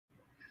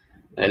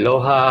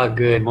Aloha,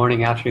 good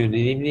morning, afternoon, and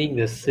evening.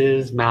 This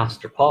is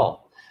Master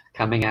Paul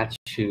coming at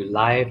you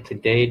live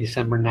today,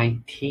 December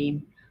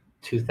 19,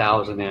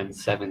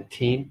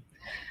 2017.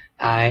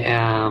 I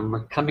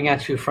am coming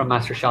at you from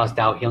Master Sha's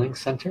Tao Healing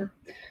Center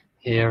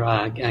here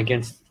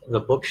against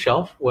the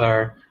bookshelf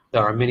where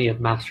there are many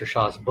of Master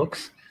Sha's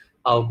books.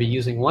 I'll be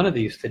using one of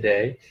these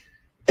today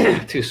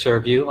to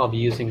serve you. I'll be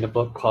using the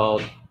book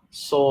called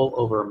Soul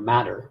Over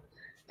Matter.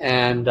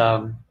 And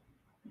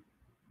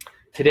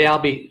today I'll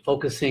be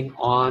focusing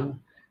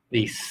on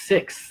the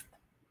 6th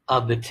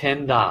of the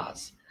 10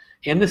 Das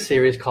in the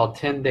series called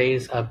 10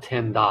 Days of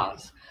 10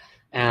 Das.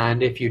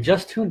 And if you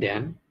just tuned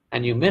in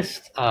and you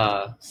missed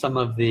some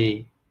of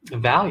the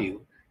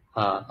value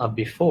of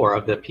before,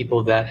 of the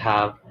people that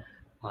have,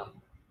 of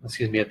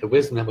the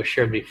wisdom that was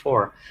shared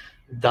before,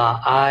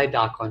 Da I,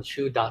 Da Quan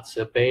Shu, Da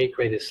Tse,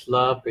 greatest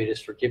love,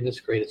 greatest forgiveness,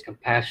 greatest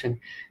compassion.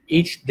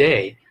 Each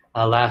day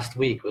last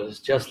week was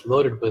just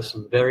loaded with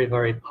some very,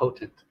 very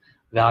potent,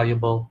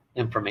 valuable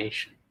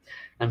information.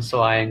 And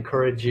so I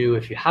encourage you,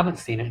 if you haven't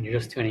seen it and you're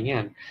just tuning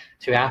in,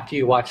 to after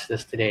you watch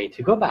this today,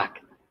 to go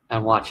back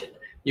and watch it.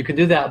 You can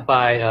do that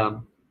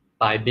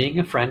by being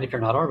a friend if you're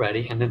not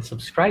already, and then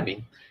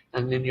subscribing,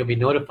 and then you'll be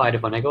notified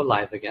of when I go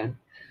live again.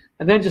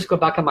 And then just go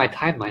back on my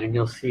timeline and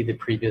you'll see the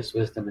previous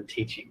wisdom and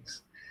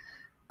teachings.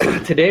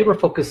 Today we're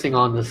focusing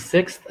on the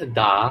 6th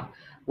Da,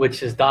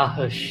 which is Da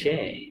He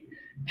Xie,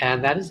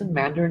 and that is a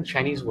Mandarin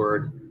Chinese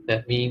word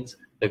that means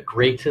the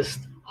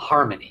greatest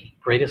harmony,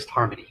 greatest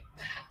harmony.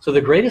 So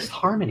the greatest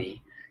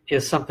harmony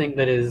is something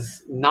that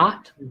is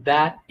not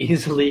that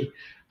easily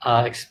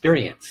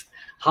experienced.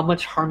 How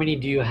much harmony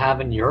do you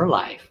have in your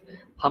life?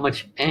 How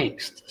much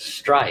angst,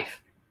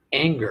 strife,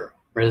 anger,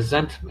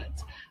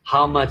 resentment?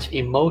 How much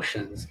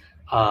emotions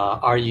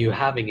are you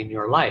having in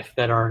your life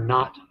that are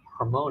not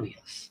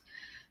harmonious?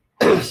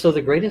 So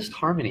the greatest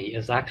harmony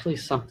is actually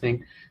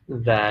something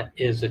that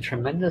is a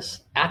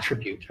tremendous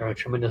attribute or a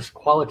tremendous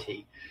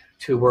quality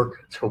to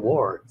work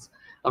towards.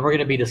 And we're going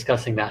to be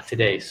discussing that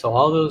today. So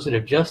all those that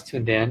have just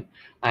tuned in,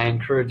 I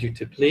encourage you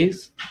to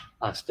please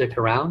stick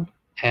around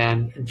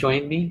and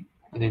join me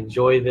and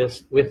enjoy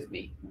this with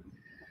me.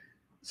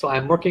 So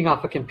I'm working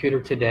off a computer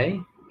today,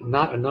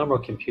 not a normal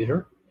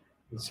computer.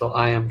 And so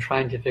I am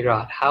trying to figure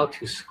out how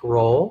to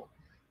scroll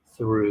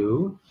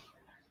through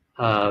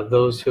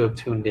those who have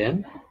tuned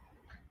in,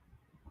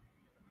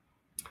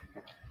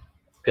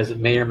 because it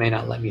may or may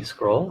not let me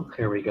scroll.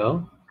 Here we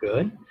go.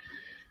 Good.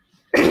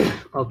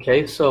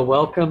 Okay, so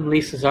welcome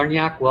Lisa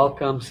Zarniak,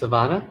 welcome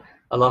Savannah,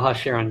 aloha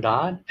Sharon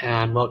Dodd,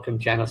 and welcome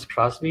Janice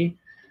Crosby,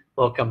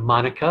 welcome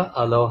Monica,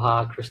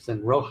 aloha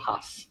Kristen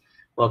Rojas,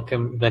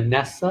 welcome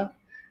Vanessa,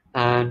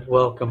 and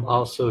welcome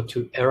also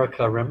to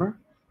Erica Rimmer,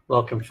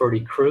 welcome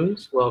Ferdy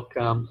Cruz,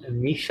 welcome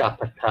Nisha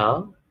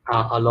Patel,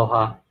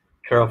 aloha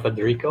Carol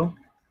Federico,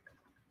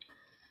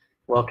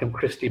 welcome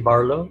Christy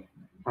Barlow,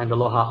 and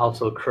aloha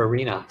also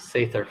Karina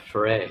Sather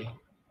Frey,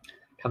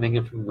 coming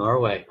in from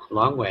Norway, a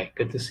long way.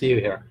 Good to see you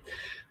here.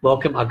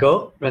 Welcome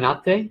Ago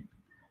Renate.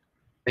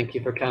 Thank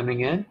you for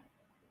coming in.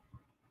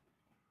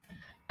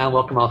 And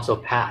welcome also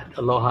Pat.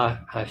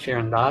 Aloha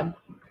Sharon Dodd.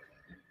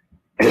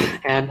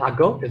 And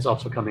Ago is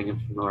also coming in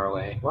from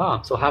Norway. Wow,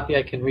 I'm so happy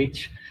I can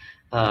reach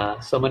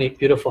so many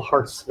beautiful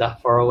hearts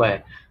that far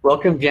away.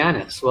 Welcome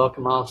Janice.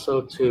 Welcome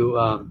also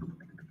to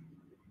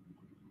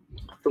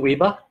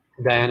Thuiba,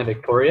 Diana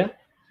Victoria.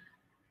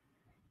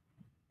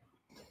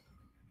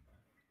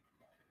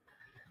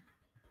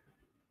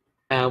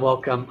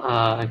 Welcome,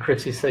 and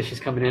Chrissy says she's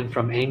coming in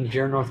from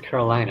Ainger, North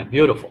Carolina.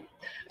 Beautiful.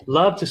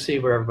 Love to see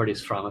where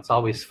everybody's from. It's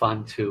always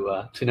fun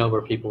to know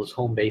where people's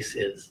home base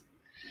is.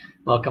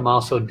 Welcome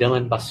also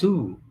Dylan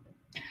Basu.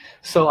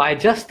 So I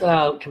just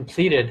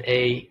completed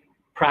a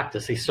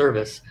practice, a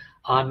service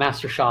on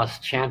Master Sha's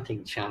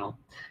chanting channel.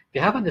 If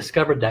you haven't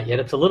discovered that yet,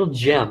 it's a little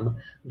gem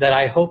that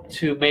I hope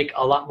to make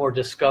a lot more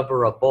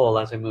discoverable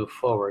as I move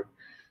forward.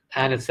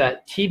 And it's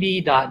at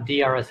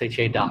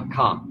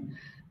tv.drsha.com.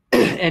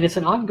 And it's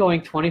an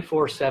ongoing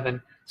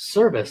 24/7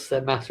 service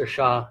that Master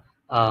Sha,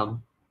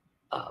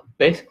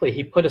 basically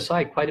he put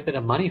aside quite a bit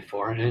of money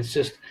for, and it's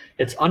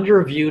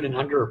underviewed and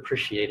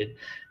underappreciated.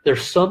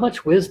 There's so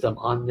much wisdom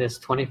on this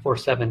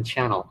 24/7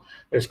 channel.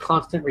 There's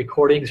constant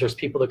recordings. There's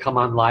people that come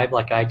on live,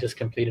 like I just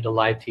completed a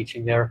live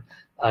teaching there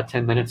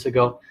 10 minutes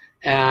ago.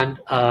 And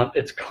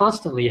it's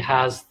constantly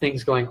has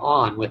things going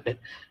on with it.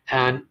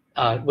 And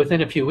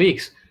within a few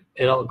weeks,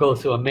 it'll go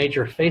through a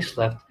major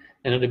facelift,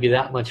 and it'll be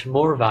that much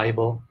more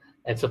valuable.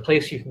 It's a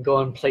place you can go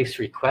and place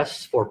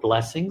requests for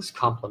blessings,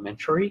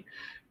 complimentary,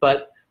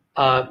 but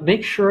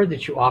make sure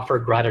that you offer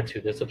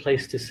gratitude. There's a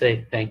place to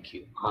say thank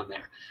you on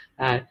there.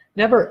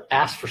 Never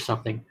ask for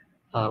something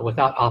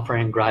without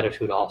offering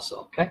gratitude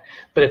also, okay?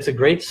 But it's a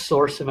great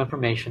source of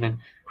information, and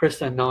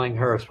Krista, knowing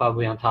her, is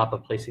probably on top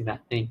of placing that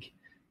link.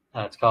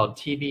 It's called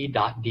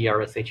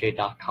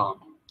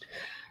tv.drsha.com.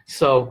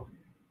 So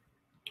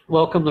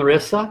welcome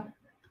Larissa.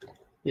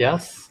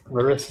 Yes,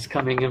 Larissa's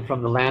coming in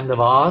from the land of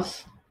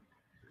Oz.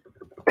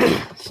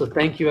 So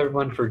thank you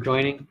everyone for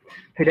joining.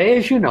 Today,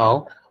 as you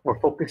know, we're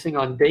focusing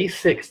on day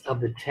 6 of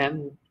the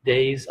 10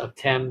 days of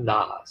 10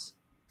 Das.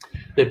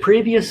 The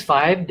previous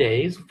 5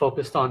 days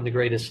focused on the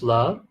greatest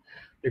love,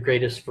 the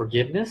greatest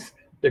forgiveness,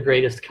 the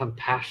greatest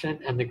compassion,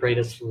 and the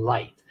greatest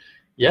light.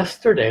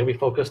 Yesterday, we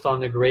focused on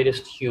the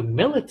greatest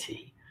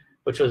humility,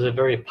 which was a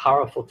very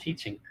powerful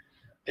teaching.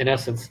 In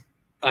essence,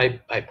 I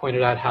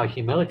pointed out how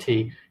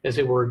humility is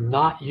a word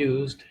not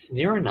used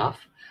near enough.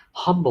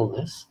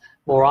 Humbleness,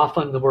 more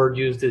often the word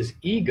used is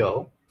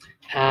ego,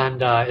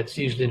 and it's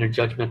usually in a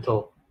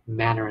judgmental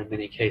manner in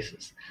many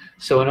cases.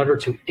 So in order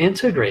to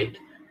integrate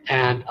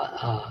and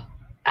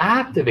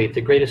activate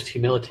the greatest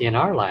humility in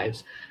our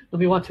lives, then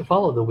we want to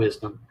follow the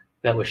wisdom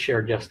that was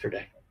shared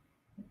yesterday.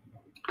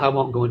 I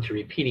won't go into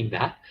repeating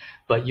that,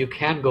 but you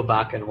can go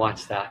back and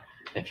watch that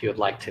if you would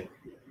like to.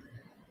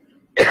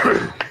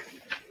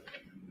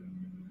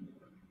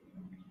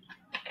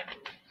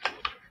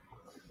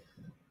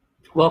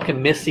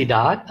 Welcome, Miss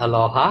Idad.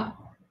 Aloha.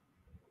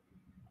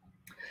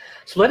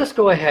 So let us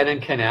go ahead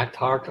and connect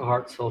heart to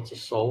heart, soul to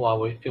soul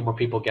while a few more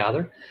people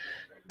gather.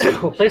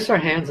 We'll place our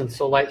hands in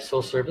soul light,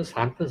 soul service,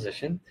 hand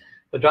position.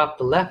 We'll drop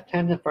the left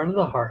hand in front of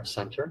the heart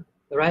center.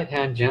 The right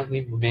hand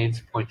gently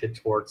remains pointed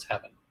towards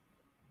heaven.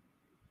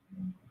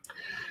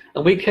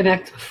 And we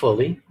connect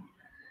fully.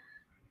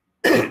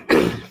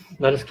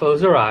 Let us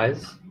close our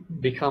eyes,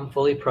 become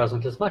fully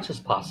present as much as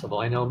possible.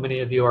 I know many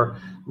of you are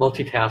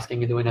multitasking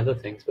and doing other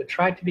things, but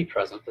try to be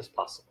present as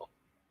possible.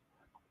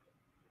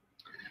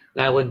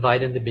 And I will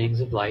invite in the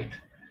beings of light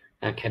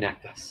and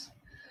connect us.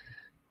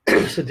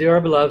 So dear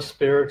our beloved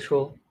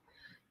spiritual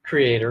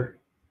creator,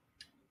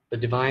 the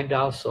divine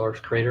Tao Source,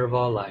 creator of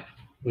all life,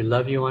 we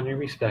love you, honor, and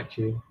respect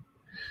you.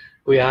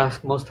 We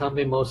ask most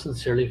humbly, most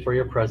sincerely for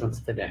your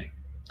presence today.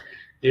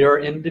 Dear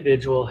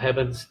individual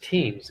heavens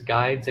teams,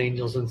 guides,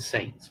 angels, and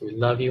saints, we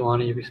love you,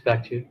 honor you,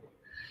 respect you.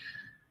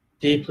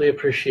 Deeply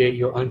appreciate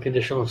your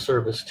unconditional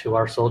service to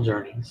our soul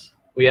journeys.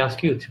 We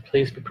ask you to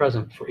please be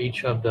present for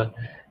each of the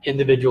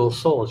individual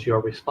souls you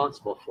are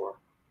responsible for.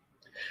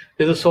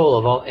 To the soul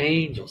of all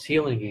angels,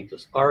 healing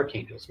angels,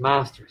 archangels,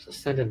 masters,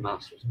 ascended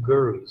masters,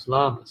 gurus,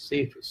 lamas,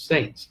 sifus,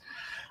 saints,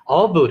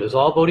 all Buddhas,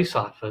 all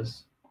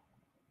bodhisattvas,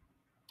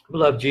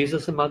 beloved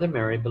Jesus and Mother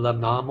Mary, beloved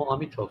Namo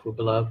Amitofu,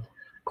 beloved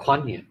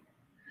Kuan Yin,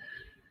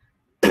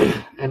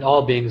 and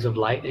all beings of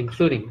light,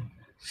 including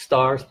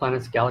stars,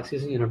 planets,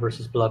 galaxies, and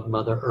universes, beloved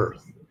Mother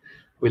Earth.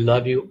 We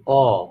love you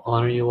all,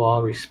 honor you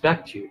all,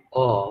 respect you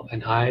all,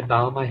 and I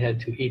bow my head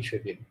to each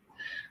of you.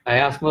 I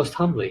ask most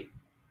humbly,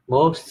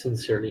 most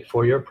sincerely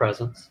for your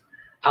presence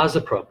as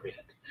appropriate.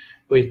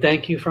 We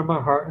thank you from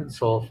our heart and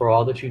soul for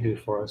all that you do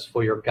for us,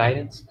 for your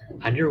guidance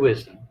and your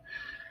wisdom.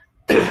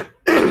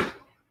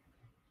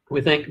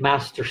 We thank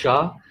Master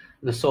Sha,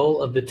 the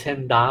soul of the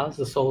 10 Das,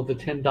 the soul of the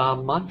 10 Da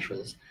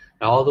mantras,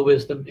 and all the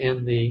wisdom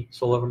in the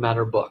Soul Over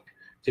Matter book,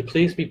 to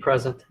please be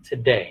present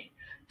today.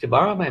 To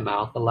borrow my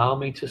mouth, allow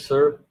me to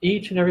serve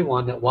each and every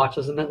one that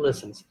watches and that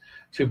listens,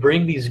 to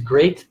bring these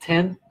great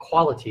 10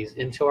 qualities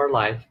into our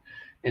life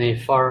in a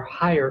far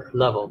higher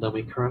level than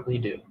we currently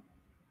do.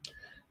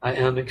 I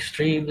am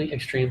extremely,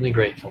 extremely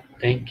grateful.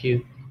 Thank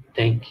you,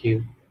 thank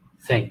you,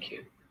 thank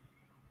you.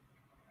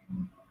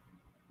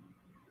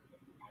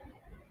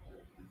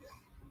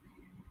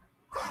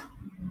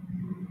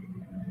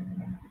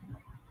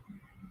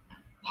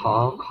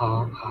 Ha,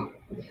 ha, ha.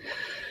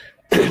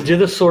 To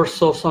the Source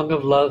Soul Song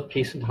of love,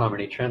 peace, and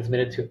harmony,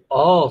 transmitted to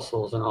all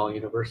souls in all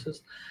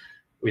universes.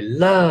 We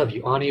love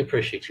you, honor you,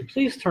 appreciate you.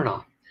 Please turn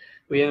on.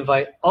 We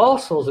invite all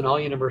souls in all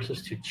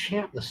universes to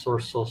chant the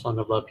Source Soul Song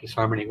of love, peace,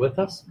 harmony with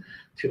us,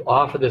 to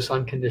offer this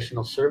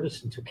unconditional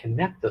service, and to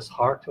connect us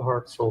heart to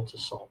heart, soul to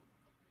soul.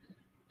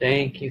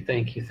 Thank you,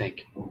 thank you,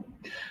 thank you.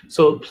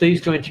 So please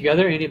join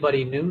together.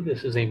 Anybody new,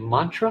 this is a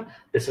mantra.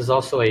 This is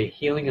also a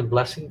healing and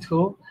blessing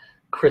tool.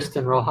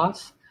 Kristen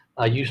Rojas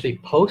usually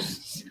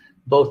posts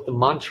both the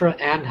mantra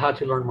and how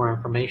to learn more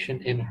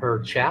information in her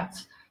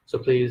chats. So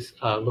please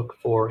look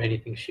for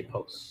anything she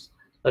posts.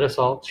 Let us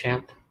all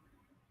chant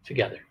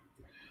together.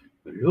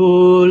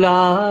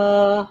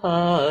 Lula,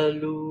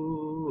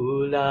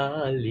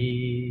 lula,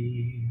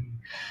 li.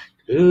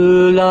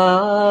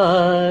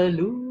 Lula,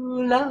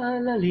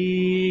 lula,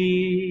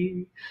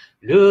 li.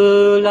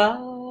 Lula,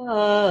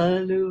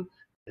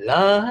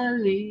 lula,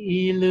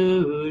 li,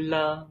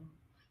 lula.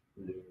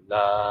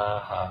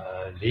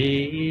 Lula,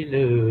 li,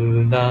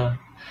 lula.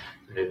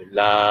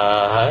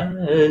 Lula,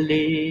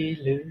 li,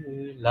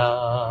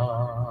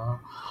 lula.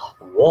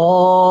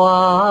 我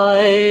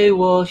爱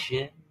我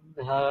心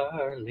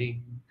儿灵，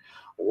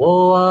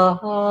我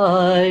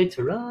爱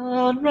自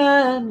然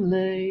人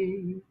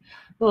类，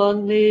我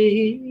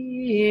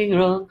宁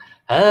让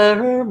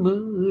耳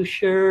目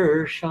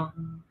世上，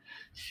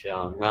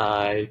相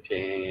爱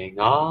平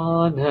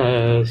安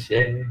和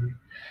谐，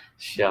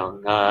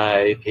相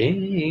爱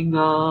平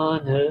安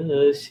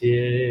和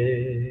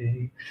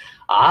谐。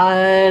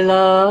I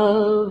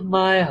love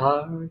my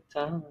heart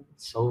and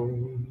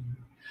soul.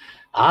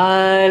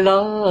 I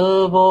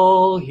love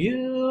all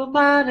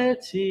humanity.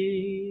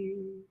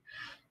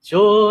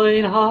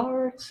 Join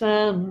hearts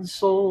and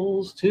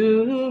souls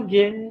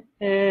together.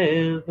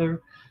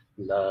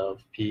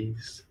 Love,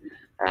 peace,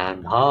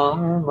 and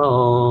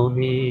harmony.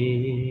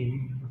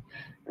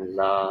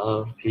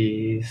 Love,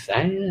 peace,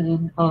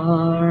 and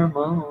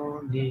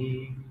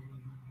harmony.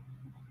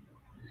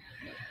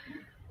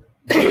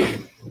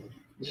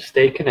 Just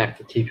stay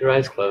connected. Keep your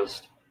eyes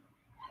closed.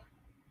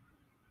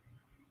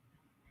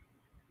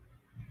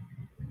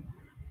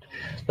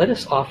 Let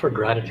us offer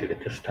gratitude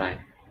at this time.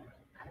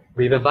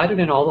 We've invited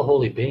in all the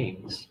holy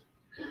beings.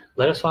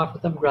 Let us offer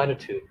them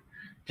gratitude.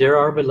 Dear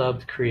our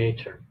beloved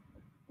Creator,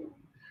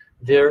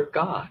 dear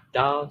God,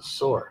 Tao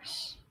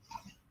Source,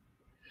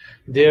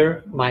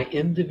 dear my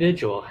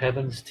individual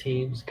heavens,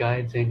 teams,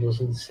 guides, angels,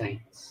 and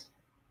saints,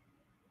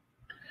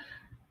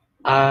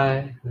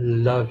 I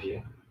love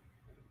you.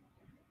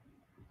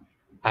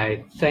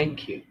 I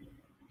thank you.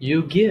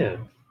 You give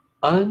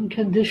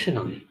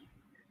unconditionally.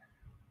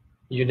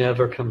 You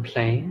never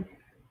complain.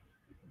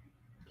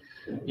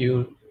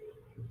 You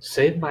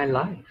save my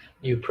life.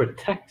 You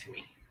protect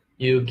me.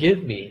 You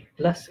give me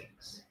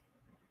blessings.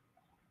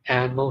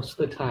 And most of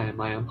the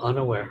time I am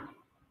unaware.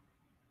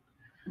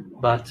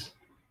 But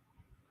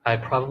I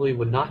probably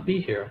would not be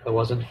here if it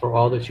wasn't for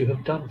all that you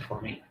have done for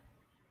me.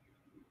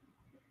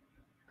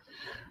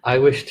 I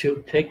wish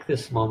to take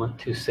this moment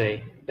to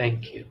say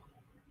thank you.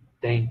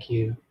 Thank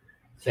you.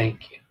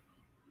 Thank you.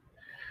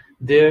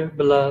 Dear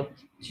beloved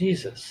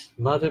Jesus,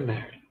 Mother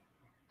Mary,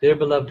 dear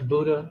beloved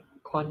Buddha,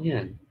 Kuan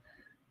Yin,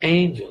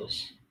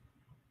 angels,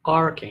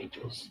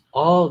 archangels,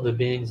 all the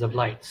beings of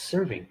light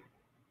serving.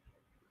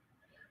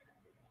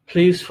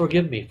 Please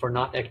forgive me for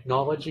not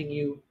acknowledging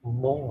you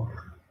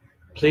more.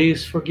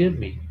 Please forgive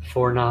me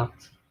for not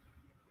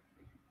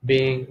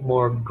being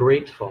more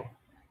grateful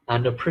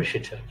and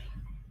appreciative.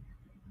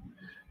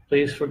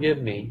 Please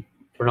forgive me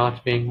for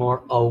not being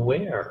more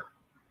aware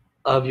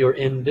of your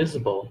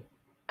invisible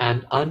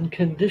and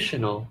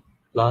unconditional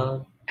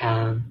love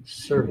and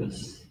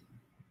service.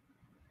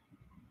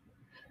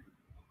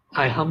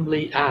 I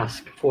humbly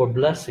ask for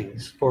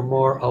blessings, for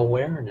more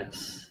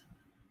awareness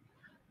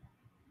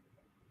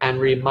and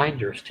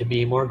reminders to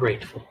be more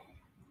grateful.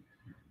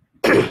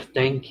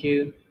 Thank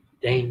you,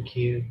 thank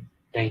you,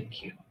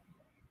 thank you.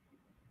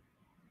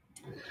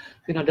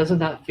 You know, doesn't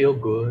that feel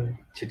good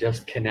to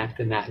just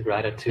connect in that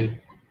gratitude?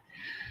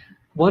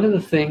 One of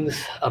the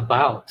things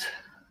about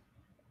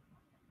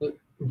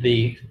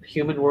the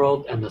human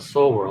world and the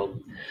soul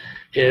world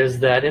is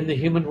that in the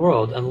human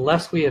world,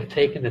 unless we have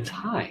taken the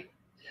time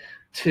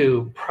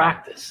to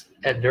practice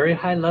at very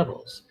high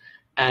levels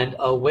and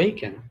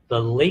awaken the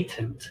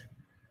latent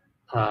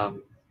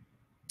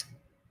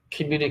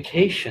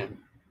communication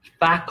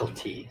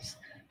faculties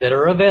that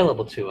are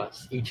available to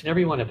us, each and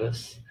every one of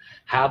us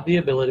have the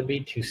ability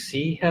to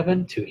see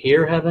heaven, to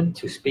hear heaven,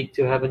 to speak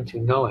to heaven,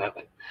 to know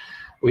heaven.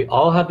 We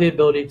all have the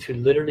ability to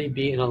literally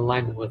be in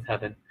alignment with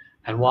heaven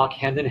and walk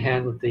hand in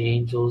hand with the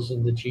angels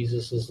and the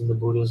Jesuses and the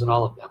Buddhas and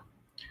all of them.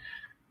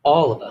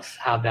 All of us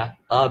have that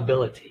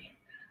ability,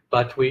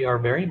 but we are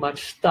very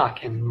much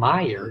stuck and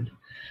mired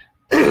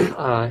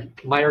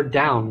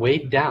down,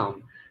 weighed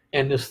down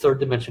in this third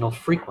dimensional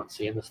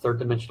frequency, in this third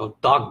dimensional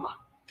dogma,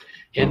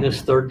 in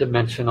this third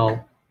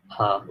dimensional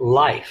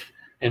life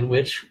in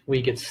which we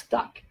get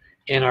stuck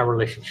in our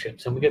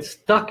relationships, and we get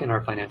stuck in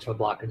our financial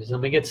blockages, and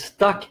we get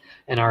stuck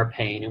in our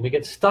pain, and we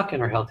get stuck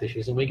in our health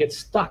issues, and we get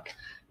stuck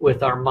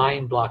with our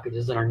mind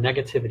blockages and our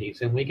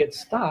negativities, and we get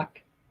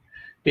stuck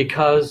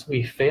because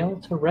we fail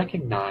to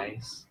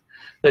recognize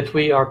that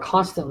we are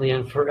constantly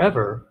and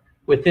forever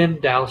within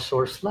Tao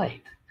Source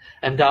Light.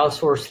 And Tao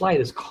Source Light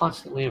is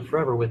constantly and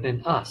forever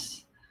within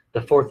us,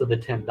 the fourth of the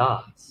 10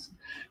 Das.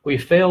 We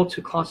fail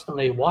to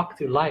constantly walk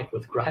through life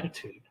with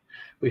gratitude.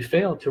 We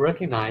fail to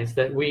recognize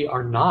that we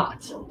are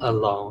not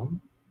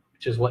alone,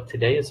 which is what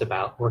today is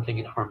about, working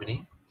in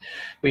harmony.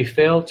 We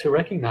fail to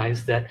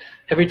recognize that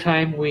every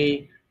time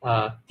we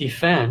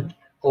defend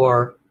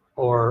or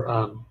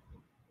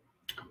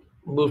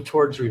move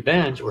towards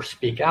revenge or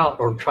speak out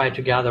or try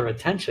to gather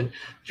attention,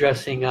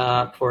 dressing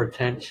up for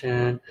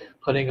attention,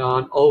 putting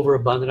on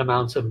overabundant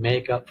amounts of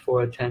makeup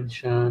for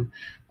attention,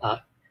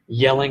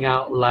 yelling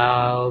out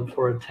loud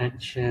for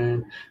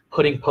attention,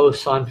 putting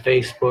posts on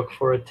Facebook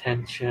for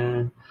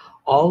attention.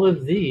 All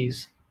of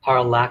these are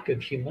a lack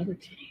of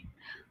humility.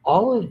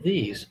 All of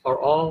these are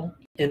all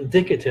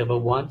indicative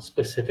of one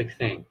specific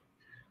thing: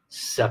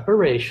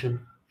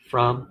 separation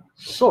from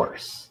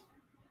source.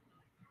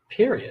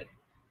 Period.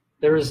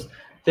 There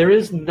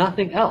is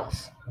nothing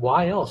else.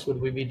 Why else would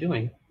we be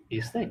doing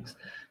these things?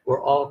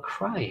 We're all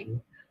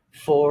crying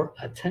for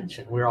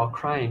attention. We're all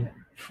crying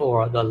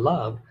for the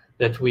love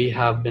that we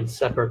have been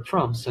separate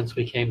from since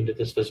we came into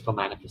this physical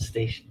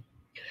manifestation.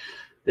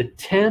 The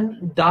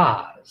 10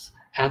 Das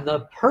and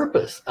the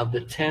purpose of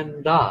the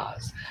 10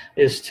 Das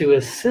is to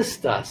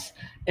assist us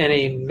in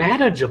a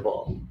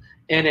manageable,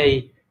 in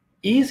a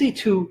easy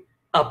to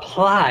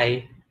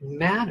apply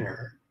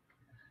manner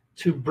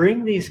to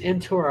bring these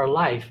into our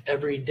life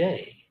every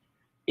day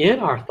in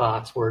our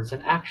thoughts, words,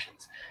 and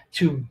actions,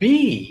 to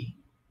be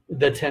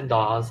the 10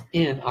 Das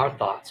in our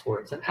thoughts,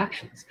 words, and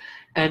actions.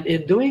 And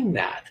in doing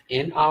that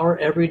in our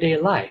everyday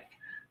life,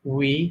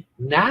 we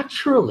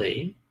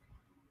naturally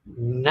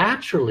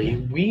naturally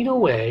wean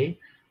away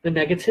the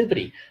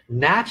negativity,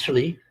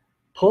 naturally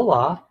pull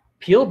off,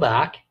 peel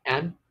back,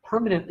 and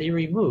permanently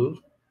remove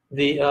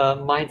the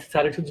mindsets,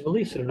 attitudes,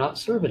 beliefs that are not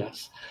serving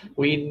us.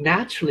 We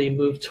naturally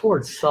move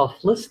towards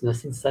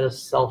selflessness instead of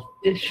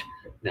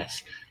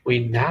selfishness. We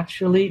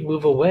naturally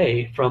move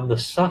away from the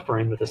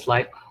suffering that this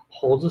life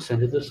holds us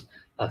into this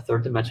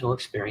third dimensional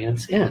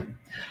experience in.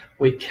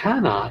 We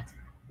cannot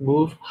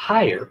move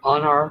higher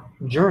on our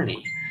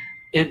journey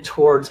in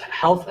towards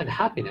health and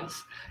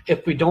happiness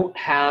if we don't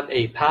have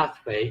a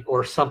pathway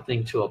or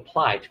something to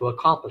apply to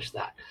accomplish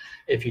that.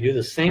 If you do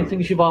the same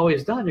things you've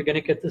always done, you're going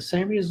to get the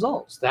same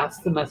results. That's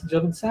the message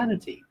of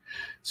insanity.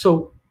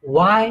 So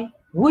why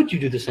would you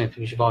do the same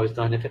things you've always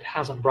done if it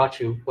hasn't brought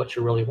you what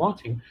you're really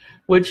wanting,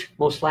 which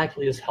most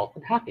likely is health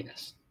and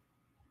happiness?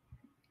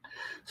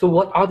 So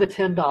what are the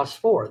 10 Das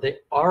for? They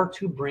are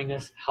to bring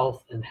us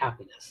health and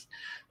happiness.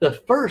 The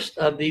first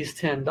of these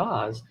 10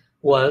 Das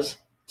was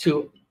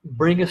to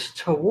bring us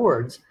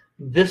towards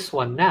this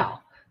one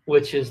now,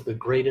 which is the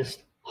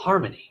greatest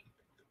harmony.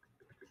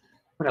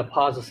 I'm going to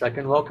pause a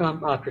second. Welcome,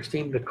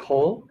 Christine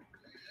Nicole.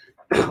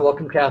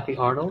 Welcome, Kathy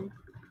Arnold.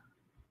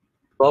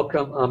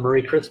 Welcome,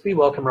 Marie Crispy.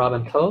 Welcome,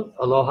 Robin Toth.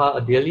 Aloha,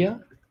 Adelia.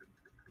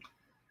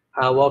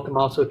 Welcome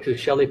also to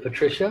Shelley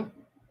Patricia.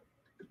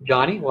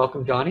 Johnny,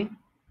 welcome, Johnny.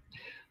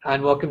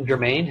 And welcome,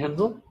 Jermaine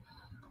Hensel.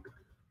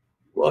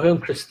 Welcome,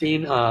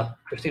 Christina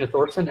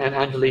Thorson and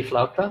Angelique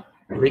Flauta.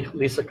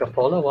 Lisa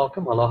Capola,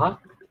 welcome, aloha.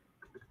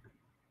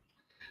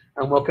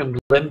 And welcome,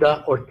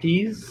 Linda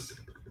Ortiz.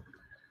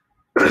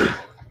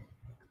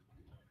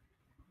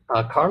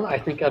 Carla, I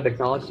think I've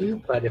acknowledged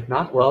you, but if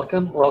not,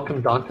 welcome.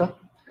 Welcome, Danta.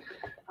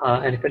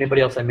 And if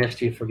anybody else I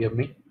missed, you forgive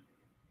me.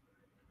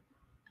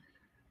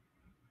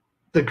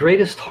 The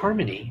greatest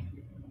harmony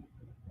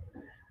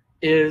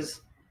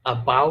is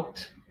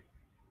about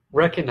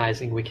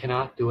recognizing we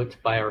cannot do it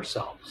by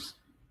ourselves.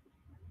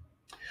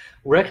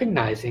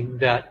 Recognizing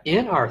that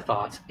in our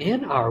thoughts,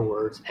 in our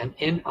words, and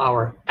in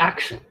our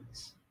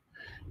actions,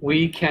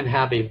 we can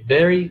have a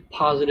very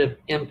positive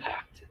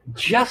impact.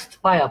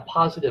 Just by a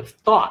positive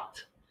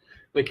thought,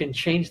 we can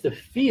change the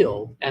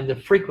field and the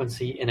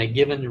frequency in a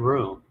given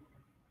room.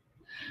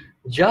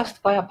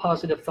 Just by a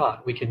positive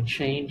thought, we can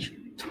change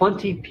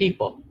 20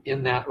 people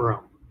in that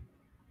room.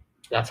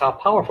 That's how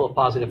powerful a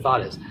positive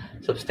thought is.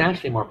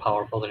 Substantially more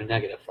powerful than a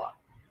negative thought.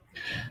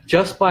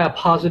 Just by a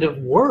positive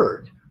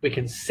word, we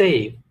can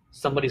save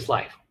somebody's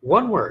life.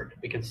 One word,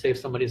 we can save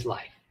somebody's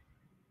life.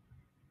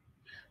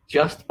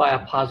 Just by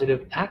a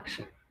positive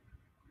action,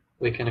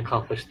 we can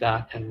accomplish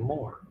that and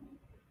more.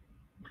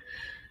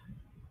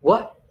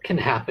 What can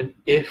happen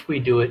if we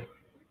do it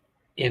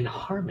in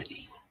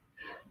harmony?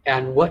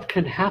 And what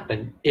can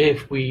happen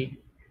if we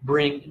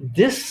bring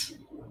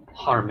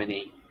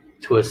disharmony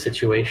to a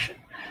situation?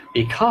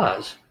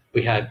 Because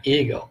we have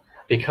ego,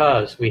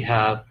 because we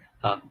have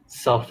a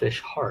selfish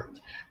heart,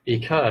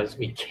 because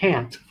we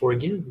can't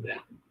forgive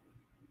them,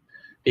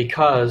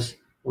 because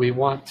we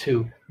want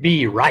to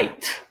be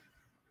right.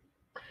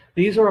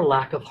 These are a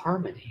lack of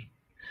harmony.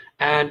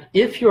 And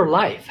if your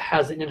life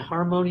has an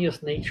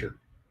inharmonious nature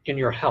in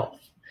your health,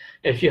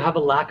 if you have a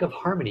lack of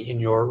harmony in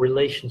your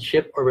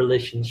relationship or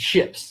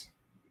relationships,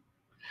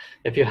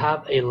 if you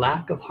have a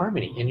lack of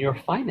harmony in your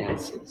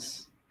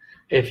finances,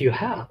 if you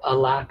have a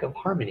lack of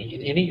harmony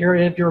in any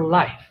area of your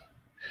life,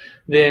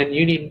 then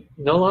you need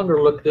no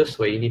longer look this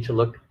way, you need to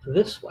look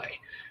this way,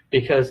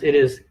 because it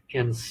is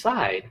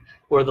inside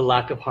where the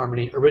lack of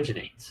harmony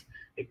originates.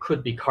 It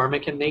could be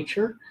karmic in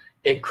nature,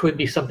 it could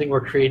be something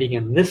we're creating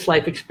in this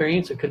life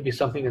experience, it could be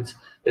something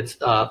that's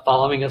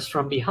following us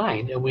from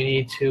behind, and we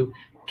need to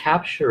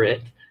capture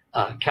it,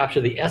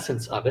 capture the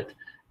essence of it,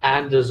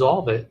 and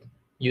dissolve it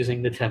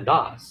using the 10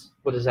 Das.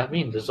 What does that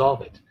mean,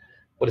 dissolve it?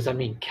 What does that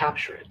mean,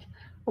 capture it?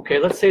 Okay,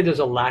 let's say there's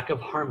a lack of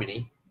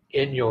harmony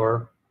in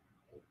your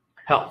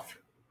health.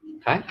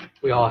 Okay,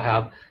 we all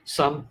have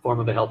some form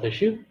of a health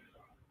issue.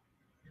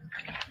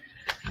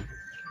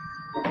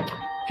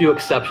 Few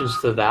exceptions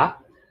to that.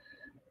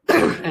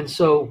 And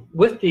so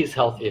with these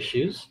health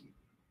issues,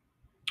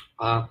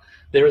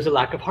 there is a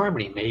lack of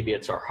harmony. Maybe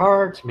it's our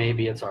heart,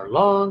 maybe it's our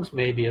lungs,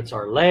 maybe it's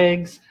our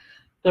legs.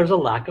 There's a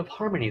lack of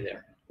harmony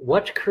there.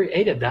 What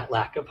created that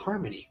lack of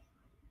harmony?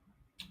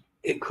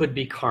 It could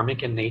be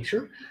karmic in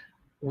nature.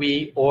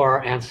 We or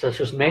our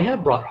ancestors may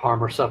have brought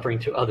harm or suffering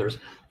to others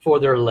for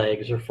their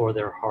legs or for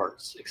their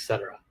hearts,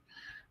 etc.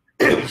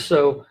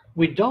 So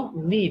we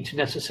don't need to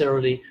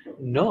necessarily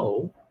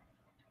know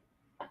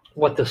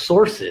what the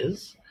source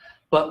is,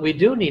 but we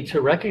do need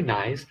to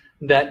recognize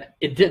that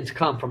it didn't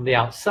come from the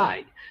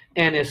outside.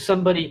 And if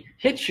somebody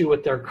hits you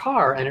with their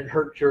car and it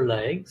hurt your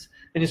legs,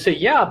 and you say,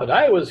 yeah, but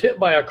I was hit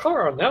by a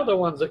car and they're the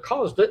ones that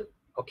caused it.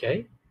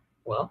 Okay,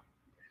 well,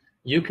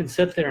 you can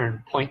sit there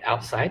and point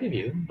outside of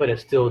you, but it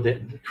still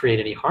didn't create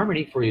any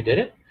harmony for you, did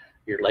it?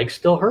 Your legs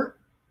still hurt?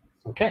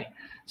 Okay,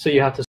 so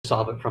you have to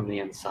solve it from the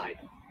inside.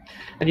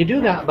 And you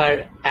do that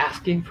by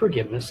asking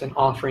forgiveness and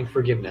offering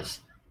forgiveness.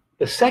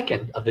 The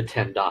second of the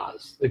 10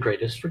 Das, the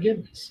greatest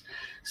forgiveness.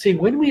 See,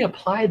 when we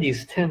apply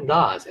these 10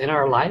 Das in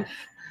our life,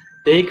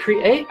 They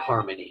create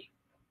harmony.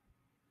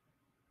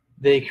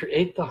 They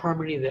create the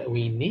harmony that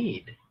we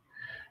need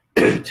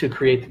to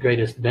create the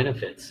greatest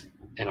benefits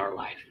in our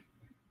life.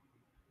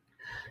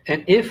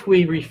 And if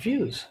we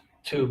refuse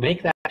to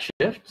make that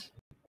shift,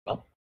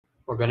 well,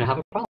 we're going to have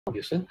a problem,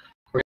 Houston.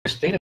 We're going to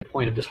stay at a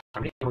point of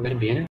disharmony, and we're going to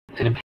be in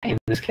pain in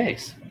this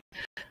case.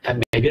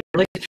 And maybe a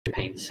relationship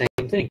pain,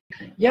 same thing.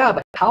 Yeah,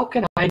 but how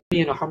can I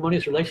be in a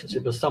harmonious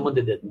relationship with someone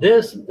that did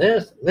this, and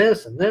this, and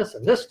this, and this,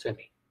 and this to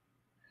me?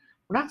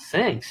 We're not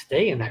saying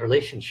stay in that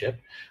relationship.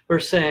 We're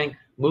saying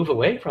move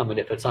away from it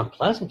if it's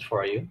unpleasant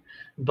for you.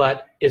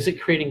 But is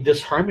it creating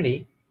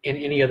disharmony in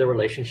any other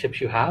relationships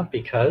you have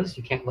because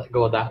you can't let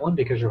go of that one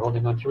because you're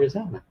holding on to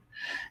resentment?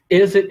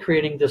 Is it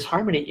creating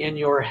disharmony in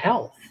your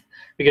health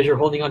because you're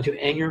holding on to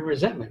anger and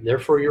resentment?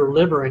 Therefore, your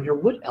liver and your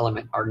wood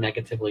element are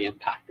negatively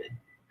impacted.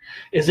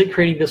 Is it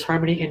creating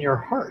disharmony in your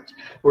heart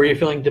where you're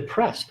feeling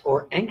depressed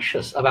or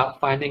anxious about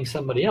finding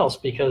somebody else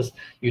because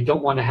you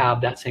don't want to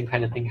have that same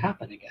kind of thing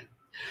happen again?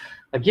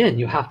 Again,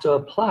 you have to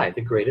apply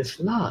the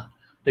greatest love,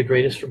 the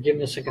greatest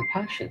forgiveness and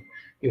compassion.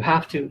 You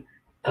have to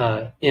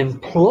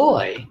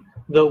employ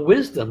the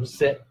wisdoms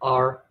that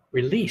are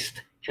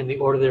released in the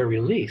order they're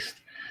released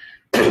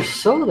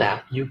so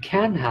that you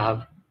can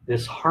have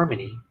this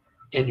harmony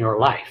in your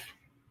life.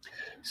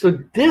 So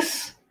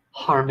this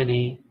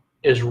harmony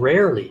is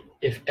rarely,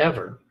 if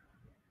ever,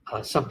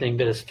 something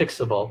that is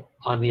fixable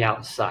on the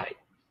outside.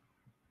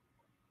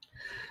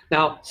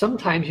 Now,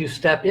 sometimes you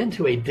step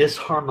into a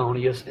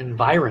disharmonious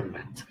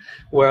environment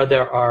where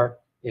there are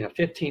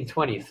 15,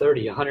 20,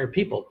 30, 100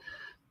 people,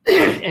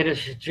 and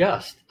it's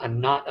just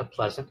not a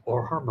pleasant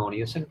or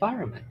harmonious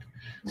environment.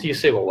 So you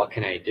say, well, what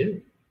can I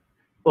do?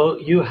 Well,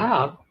 you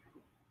have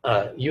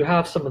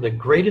some of the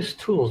greatest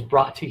tools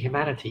brought to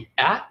humanity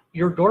at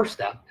your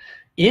doorstep,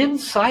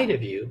 inside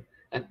of you,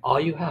 and all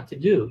you have to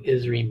do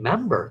is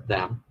remember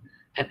them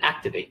and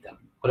activate them.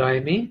 What do I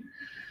mean?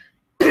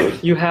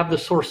 You have the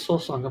Source Soul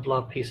Song of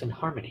Love, Peace, and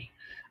Harmony.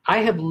 I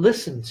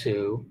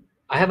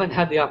haven't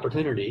had the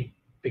opportunity,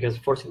 because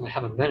fortunately I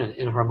haven't been in an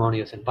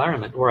inharmonious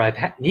environment where I've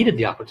needed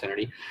the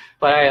opportunity,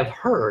 but I have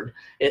heard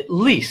at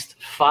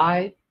least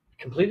 5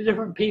 completely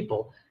different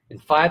people in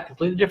 5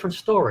 completely different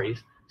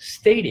stories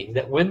stating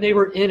that when they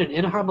were in an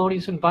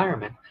inharmonious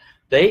environment,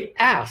 they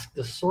asked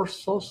the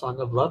Source Soul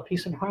Song of Love,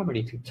 Peace, and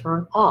Harmony to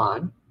turn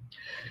on,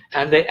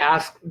 and they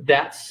asked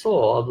that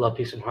soul of love,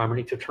 peace, and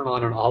harmony to turn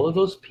on all of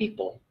those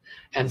people,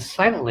 and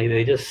silently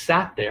they just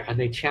sat there and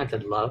they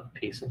chanted love,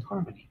 peace, and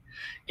harmony.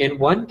 In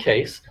one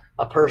case,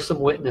 a person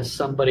witnessed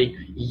somebody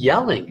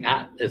yelling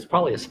at, it's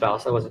probably a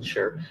spouse, I wasn't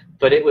sure,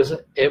 but it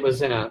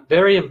was in a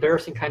very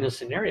embarrassing kind of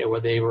scenario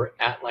where they were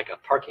at like a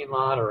parking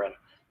lot or at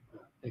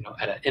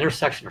an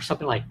intersection or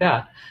something like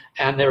that,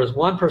 and there was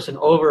one person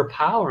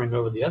overpowering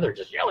over the other,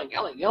 just yelling,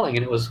 and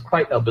it was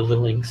quite a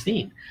belittling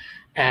scene.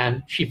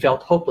 And she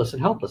felt hopeless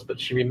and helpless, but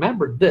she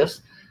remembered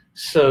this,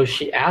 so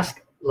she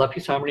asked Love,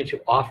 Peace, Harmony to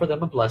offer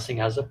them a blessing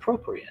as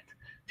appropriate.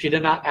 She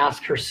did not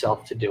ask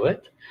herself to do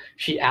it.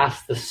 She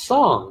asked the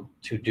song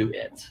to do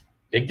it.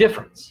 Big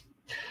difference.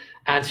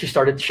 And she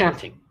started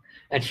chanting.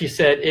 And she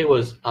said it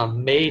was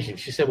amazing.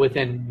 She said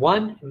within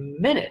 1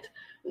 minute,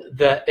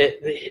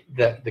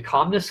 the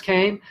calmness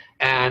came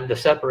and the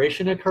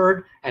separation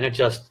occurred, and it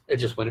just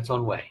went its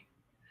own way.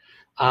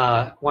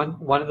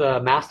 One of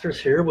the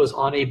masters here was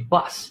on a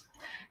bus,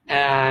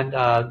 and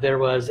there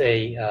was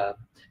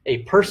a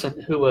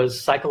person who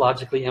was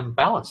psychologically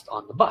imbalanced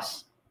on the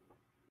bus,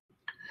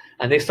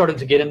 and they started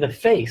to get in the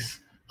face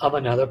of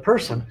another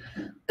person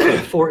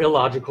for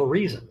illogical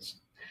reasons.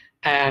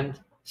 And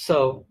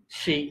so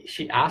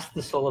she asked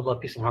the soul of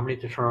love, peace, and harmony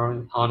to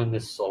turn on in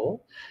this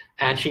soul,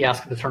 and she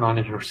asked it to turn on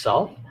in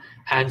herself,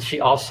 and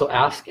she also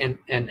asked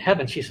in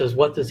heaven, she says,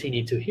 what does he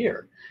need to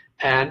hear?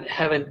 And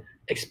heaven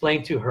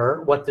explained to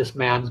her what this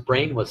man's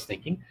brain was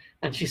thinking,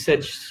 and she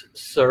said,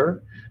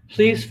 sir,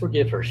 please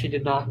forgive her. She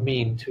did not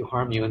mean to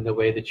harm you in the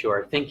way that you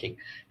are thinking.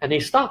 And he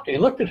stopped and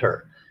he looked at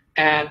her,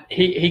 and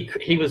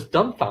he was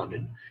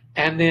dumbfounded.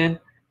 And then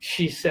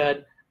she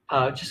said,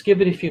 just give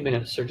it a few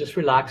minutes, sir. Just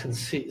relax and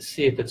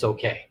see if it's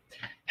okay.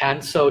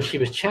 And so she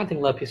was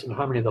chanting love, peace, and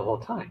harmony the whole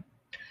time.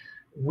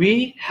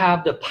 We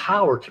have the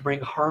power to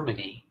bring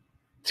harmony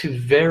to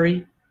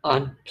very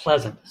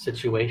unpleasant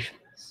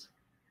situations.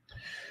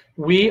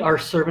 We are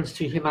servants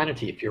to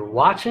humanity. If you're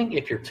watching,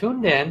 if you're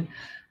tuned in,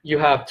 you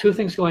have 2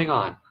 things going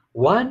on.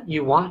 1,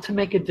 you want to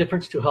make a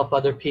difference to help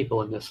other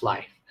people in this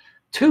life.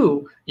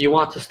 2, you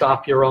want to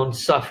stop your own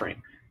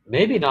suffering.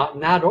 Maybe not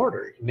in that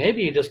order.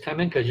 Maybe you just come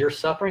in because you're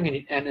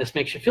suffering and this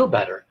makes you feel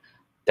better.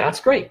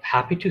 That's great.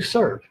 Happy to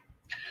serve.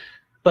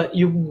 But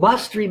you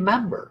must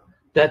remember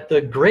that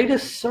the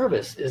greatest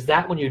service is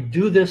that when you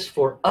do this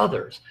for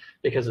others,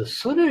 because as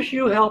soon as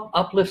you help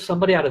uplift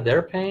somebody out of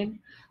their pain,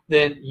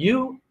 then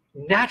you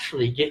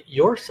naturally get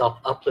yourself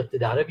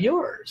uplifted out of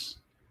yours.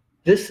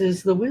 This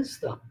is the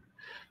wisdom.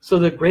 So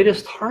the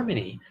greatest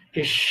harmony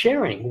is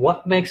sharing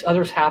what makes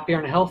others happier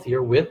and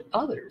healthier with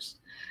others.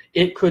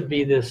 It could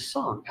be this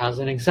song as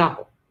an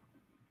example.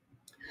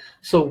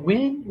 So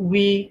when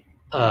we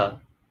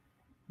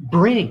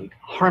bring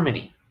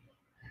harmony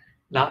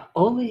not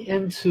only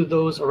into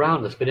those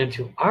around us, but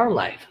into our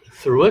life,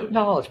 through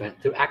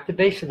acknowledgement, through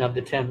activation of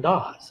the 10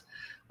 Das,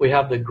 we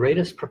have the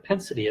greatest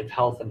propensity of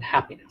health and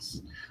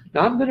happiness.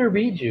 Now I'm going to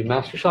read you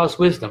Master Sha's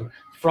wisdom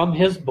from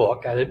his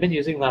book I've been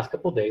using the last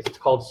couple of days. It's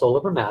called Soul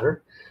Over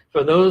Matter.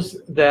 For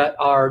those that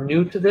are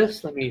new to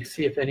this, let me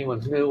see if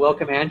anyone's new.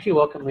 Welcome Angie,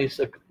 welcome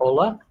Lisa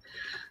Capola,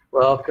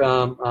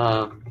 welcome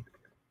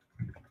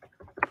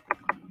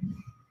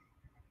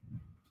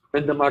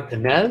Linda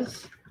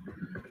Martinez,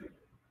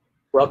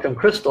 welcome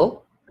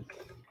Crystal,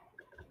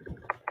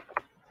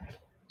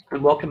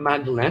 and welcome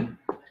Magdalene.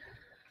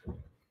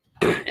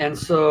 And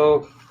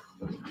so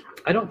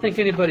I don't think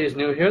anybody is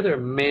new here. There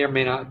may or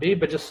may not be,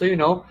 but just so you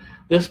know,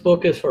 this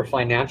book is for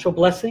financial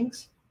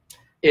blessings.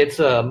 It's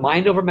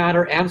mind over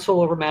matter and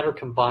soul over matter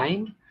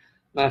combined.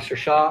 Master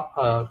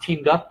Sha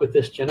teamed up with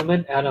this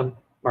gentleman, Adam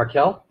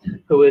Markel,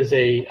 who is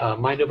a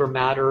mind over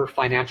matter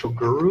financial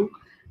guru,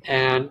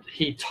 and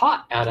he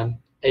taught Adam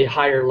a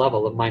higher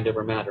level of mind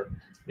over matter.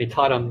 He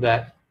taught him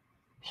that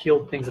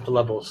heal things at the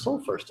level of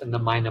soul first, and the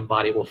mind and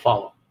body will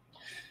follow.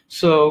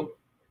 So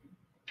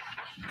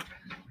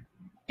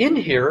in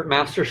here,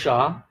 Master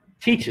Sha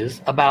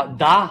teaches about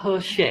Da He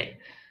Xie.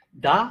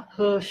 Da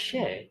He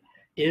Xie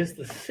is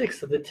the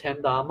 6th of the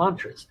 10 Da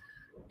mantras.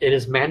 It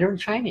is Mandarin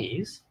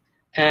Chinese,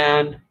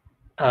 and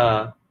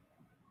He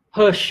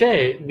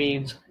Xie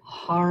means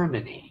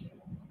harmony.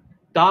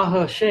 Da He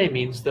Xie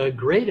means the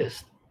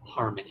greatest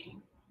harmony.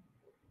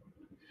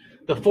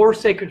 The 4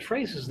 sacred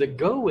phrases that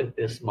go with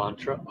this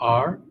mantra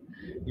are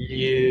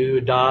Liu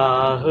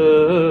Da He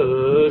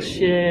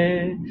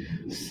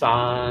Xie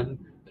San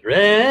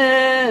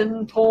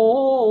Ren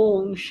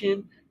Tong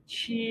Xin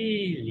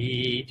Qi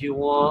Li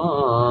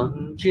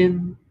Juan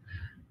Jin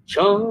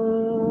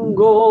Cheng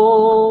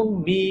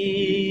Gong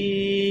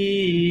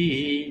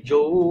Mi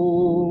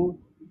Zhou.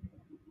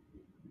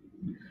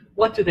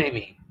 What do they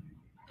mean?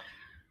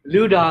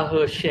 Liu Da He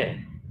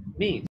Xie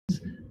means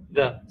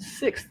the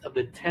 6th of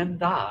the 10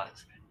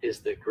 Das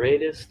is the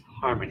greatest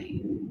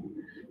harmony.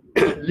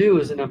 Liu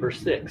is the number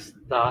 6.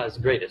 Da is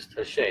greatest.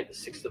 He Xie, the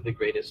 6th of the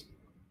greatest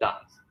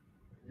Das.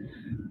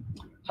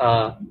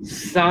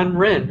 San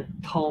Ren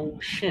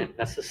Tong Xin.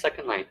 That's the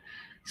second line.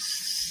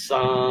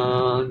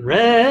 San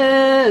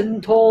Ren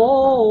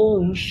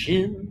Tong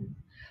Xin.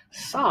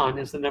 San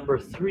is the number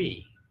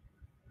 3.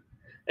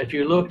 If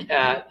you look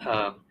at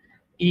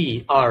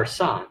E-R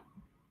San,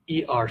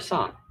 E-R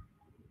San.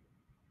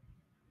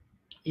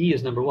 E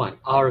is number 1,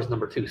 R is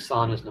number 2,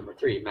 San is number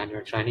 3,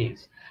 Mandarin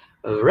Chinese.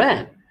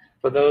 Ren,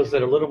 for those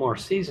that are a little more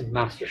seasoned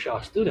Master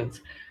Sha students,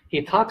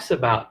 he talks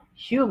about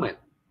human,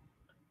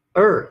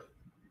 earth,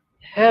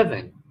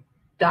 heaven,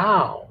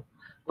 Tao.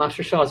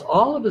 Master Sha's,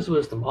 all of his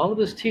wisdom, all of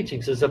his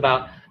teachings is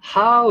about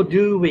how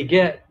do we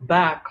get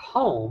back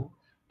home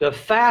the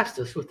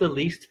fastest with the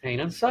least pain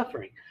and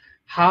suffering.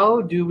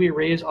 How do we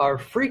raise our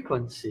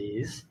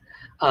frequencies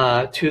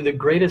to the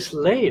greatest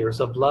layers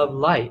of love,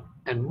 light,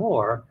 and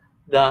more,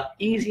 the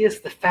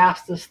easiest, the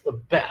fastest, the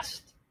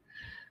best.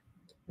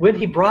 When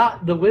he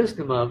brought the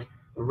wisdom of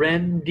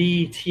Ren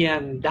Di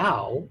Tian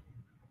Dao,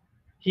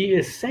 he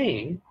is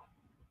saying,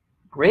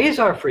 raise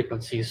our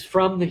frequencies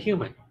from the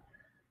human.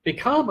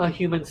 Become a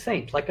human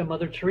saint, like a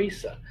Mother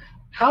Teresa.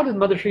 How did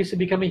Mother Teresa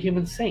become a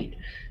human saint?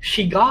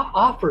 She got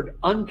offered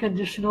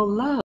unconditional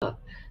love.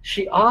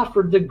 She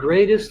offered the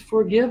greatest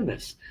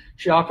forgiveness.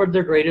 She offered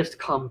the greatest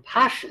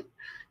compassion.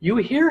 You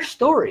hear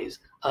stories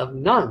of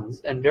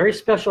nuns and very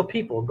special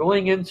people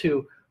going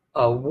into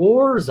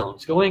war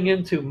zones, going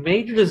into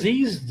major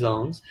disease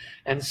zones,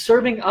 and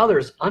serving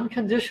others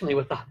unconditionally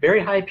with a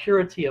very high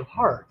purity of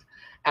heart,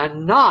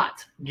 and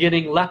not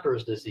getting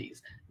leper's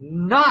disease,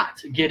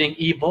 not getting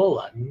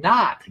Ebola,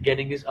 not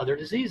getting these other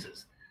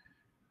diseases.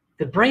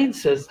 The brain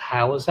says,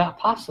 how is that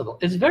possible?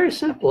 It's very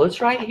simple.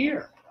 It's right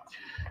here.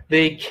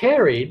 They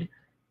carried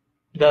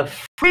the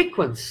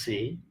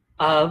frequency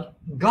of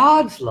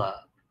God's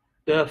love,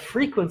 the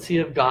frequency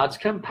of God's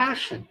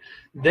compassion.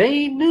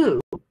 They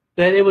knew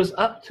that it was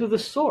up to the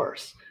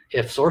source.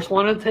 If source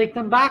wanted to take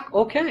them back,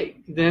 okay,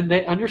 then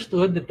they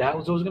understood that that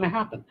was what was going to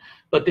happen.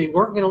 But they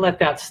weren't going to let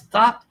that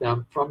stop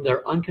them from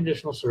their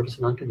unconditional service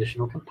and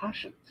unconditional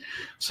compassion.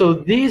 So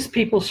these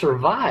people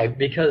survived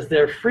because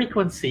their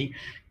frequency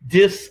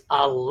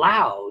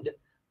disallowed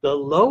the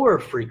lower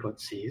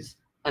frequencies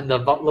and the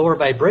lower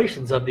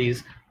vibrations of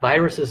these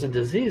viruses and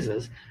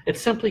diseases. It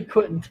simply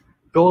couldn't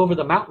go over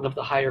the mountain of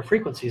the higher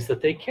frequencies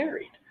that they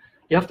carried.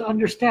 You have to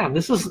understand,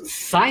 this is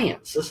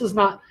science. This is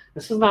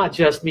not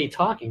just me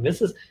talking. This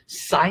is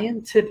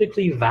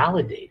scientifically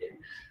validated.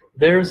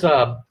 There's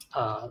a,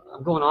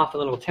 I'm going off a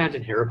little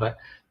tangent here, but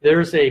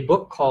there's a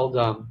book called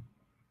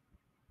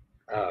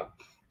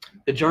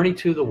The Journey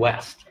to the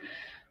West.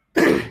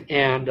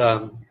 And,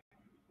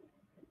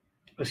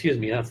 excuse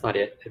me, that's not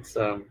it. It's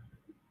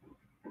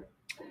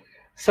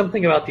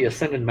something about the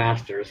Ascended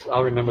Masters.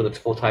 I'll remember the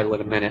full title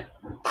in a minute.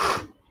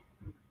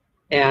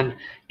 And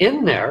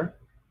in there,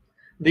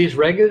 these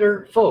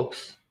regular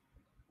folks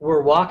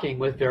were walking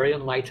with very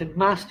enlightened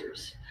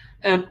masters.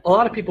 And a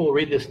lot of people will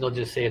read this and they'll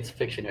just say it's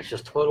fiction. It's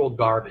just total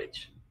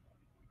garbage.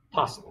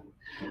 possible?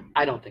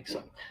 I don't think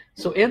so.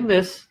 So in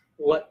this,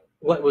 what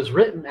was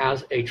written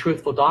as a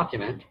truthful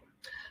document,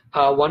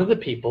 one of the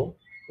people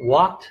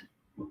walked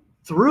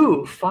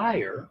through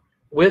fire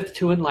with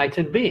two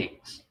enlightened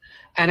beings.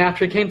 And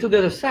after he came to the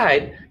other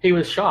side, he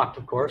was shocked,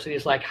 of course, and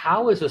he's like,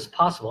 how is this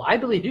possible? I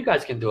believe you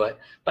guys can do it,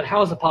 but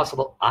how is it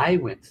possible I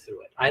went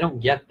through it? I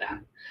don't get that.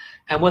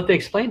 And what they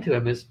explained to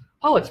him is,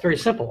 oh, it's very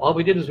simple. All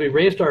we did is we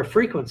raised our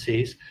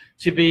frequencies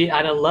to be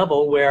at a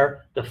level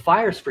where the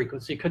fire's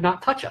frequency could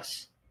not touch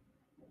us.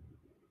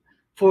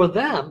 For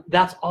them,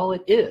 that's all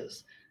it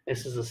is.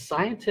 This is a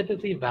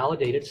scientifically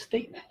validated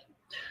statement.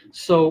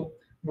 So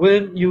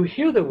when you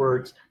hear the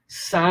words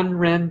San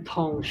Ren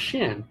Tong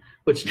Xin,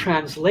 which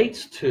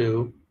translates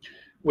to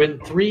when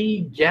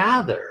three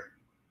gather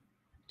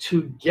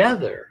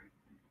together,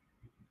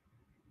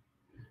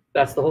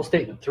 that's the whole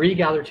statement. Three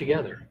gather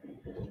together.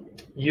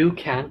 You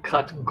can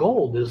cut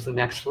gold is the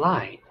next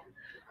line.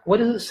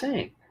 What is it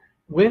saying?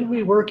 When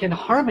we work in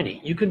harmony,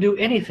 you can do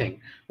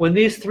anything. When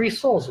these three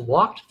souls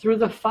walked through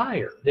the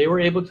fire, they were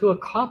able to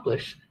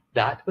accomplish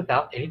that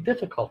without any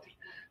difficulty.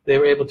 They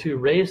were able to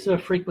raise their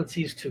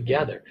frequencies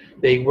together.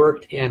 They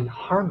worked in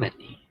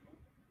harmony.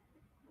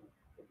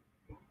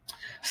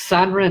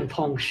 San Ren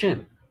Tong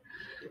Xin.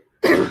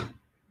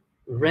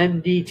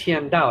 Ren Di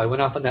Tian Dao. I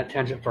went off on that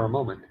tangent for a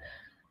moment.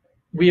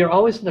 We are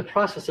always in the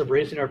process of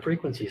raising our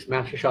frequencies.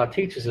 Master Sha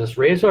teaches us,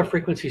 raise our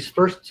frequencies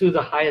first to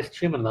the highest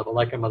human level,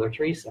 like a Mother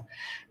Teresa,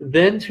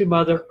 then to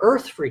Mother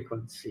Earth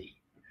frequency.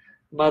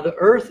 Mother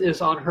Earth is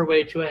on her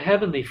way to a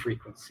heavenly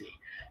frequency.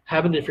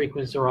 Heavenly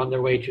frequencies are on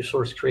their way to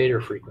Source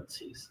Creator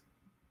frequencies.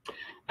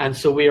 And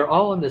so we are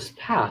all on this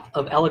path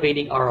of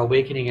elevating our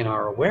awakening and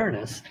our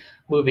awareness,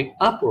 moving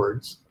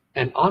upwards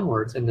and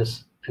onwards in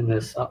this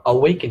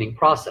awakening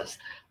process.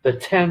 The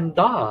 10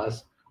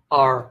 Das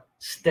are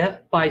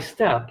step by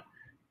step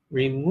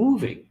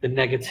removing the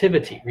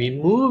negativity,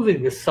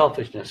 removing the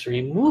selfishness,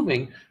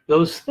 removing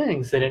those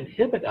things that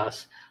inhibit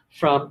us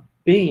from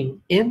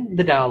being in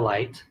the Tao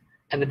light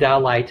and the Tao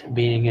light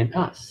being in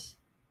us.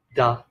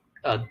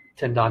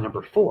 10 Da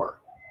number 4.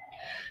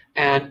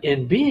 And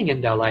in being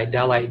in Tao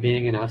light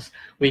being in us,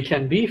 we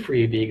can be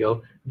free of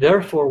ego,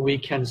 therefore we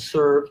can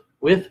serve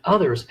with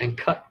others and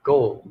cut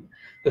gold.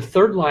 The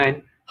third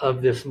line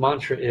of this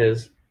mantra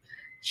is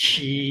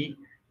Qi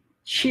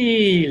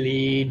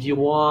Li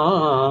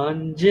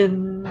Juan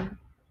Jin,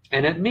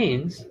 and it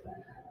means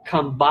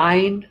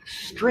combined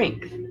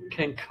strength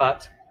can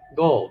cut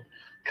gold.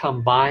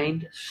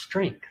 Combined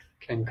strength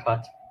can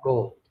cut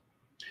gold.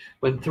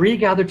 When three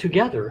gather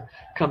together,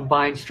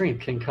 combined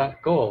strength can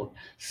cut gold.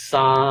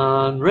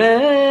 San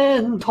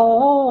Ren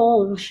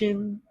Tong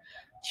Xin,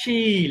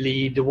 Qi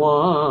Li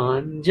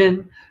Duan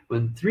Jin.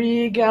 When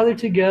three gather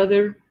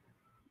together,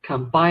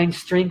 combined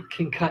strength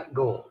can cut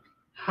gold.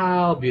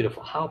 How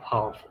beautiful, how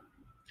powerful.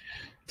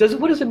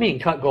 What does it mean,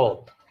 cut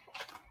gold?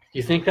 Do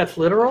you think that's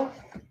literal?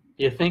 Do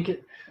you think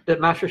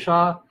that Master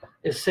Sha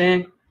is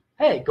saying,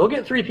 hey, go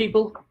get 3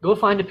 people, go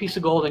find a piece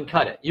of gold and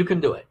cut it. You can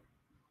do it.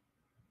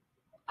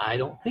 I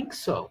don't think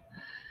so.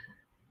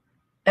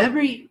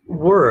 Every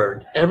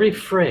word, every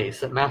phrase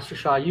that Master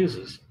Sha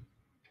uses,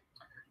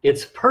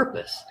 its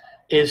purpose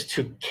is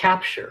to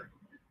capture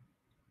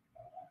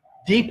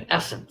deep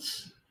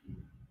essence.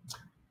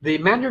 The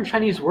Mandarin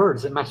Chinese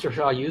words that Master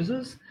Sha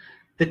uses,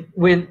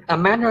 when a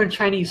Mandarin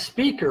Chinese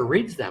speaker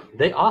reads them,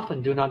 they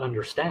often do not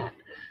understand.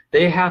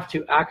 They have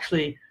to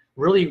actually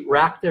really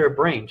rack their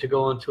brain to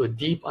go into a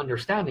deep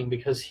understanding,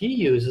 because he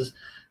uses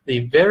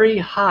the very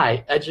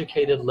high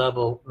educated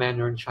level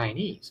Mandarin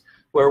Chinese,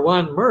 where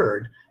one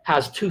word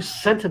has 2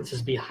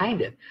 sentences behind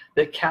it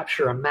that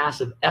capture a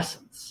massive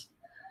essence.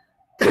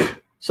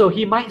 So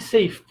he might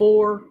say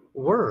 4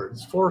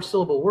 words,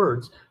 4-syllable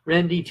words,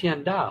 Ren Di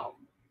Tian Dao.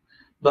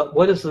 But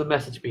what is the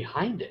message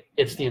behind it?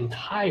 It's the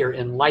entire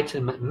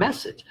enlightenment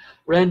message.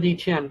 Ren Di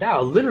Tian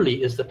Dao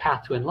literally is the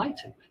path to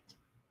enlightenment.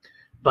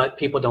 But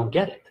people don't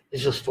get it.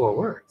 It's just 4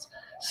 words.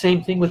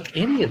 Same thing with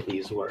any of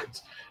these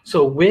words.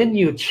 So when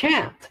you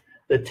chant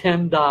the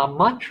 10 Da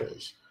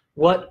mantras,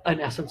 what in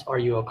essence are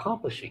you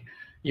accomplishing?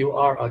 You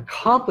are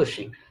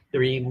accomplishing the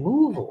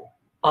removal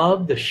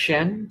of the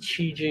Shen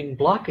Qi Jing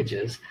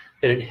blockages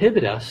that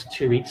inhibit us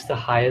to reach the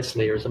highest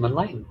layers of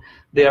enlightenment.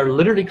 They are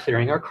literally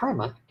clearing our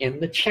karma in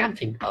the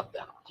chanting of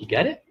them. Do you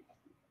get it?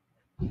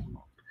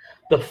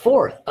 The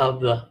fourth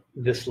of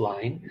this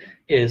line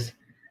is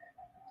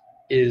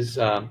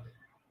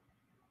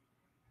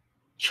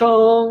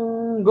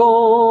Cheng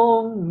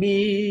Gong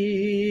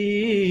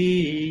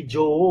Mi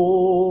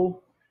Zhou.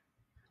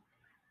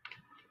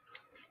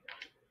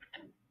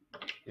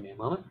 Give me a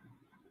moment.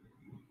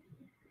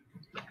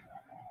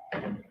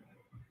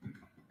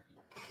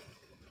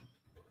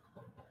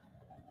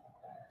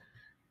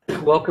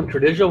 Welcome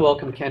Tradija,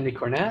 welcome Candy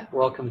Cornett,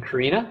 welcome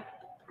Karina,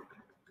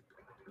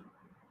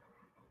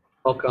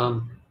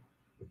 welcome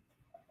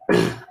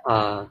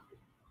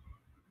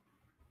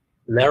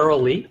Lara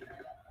Lee,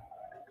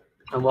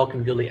 and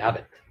welcome Julie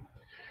Abbott.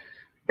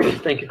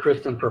 Thank you,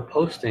 Kristen, for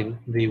posting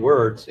the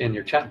words in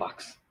your chat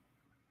box.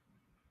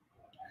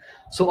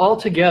 So all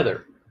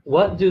together,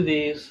 what do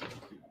these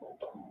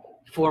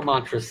 4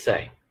 mantras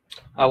say?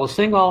 I will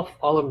sing all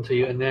of them to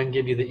you and then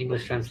give you the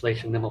English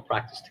translation, then we'll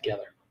practice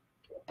together.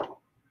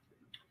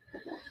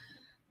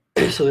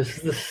 So this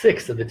is the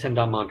 6th of the 10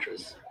 Da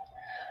mantras.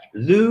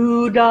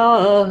 Lu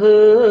Da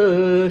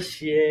He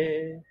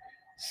Xie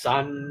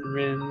San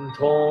Ren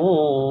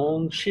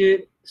Tong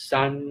Shi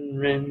San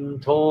Ren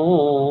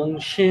Tong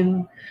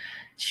Xin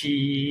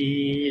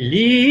Qi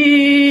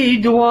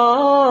Li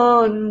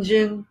Duan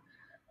Jin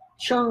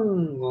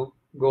Cheng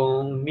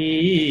Gong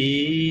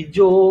Mi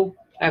Zhou.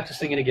 I have to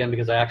sing it again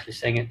because I actually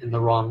sang it in the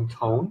wrong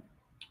tone.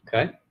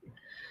 Okay.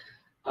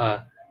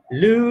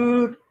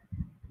 Lu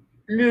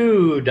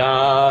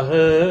Da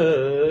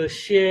He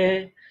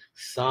Xie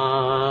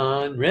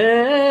San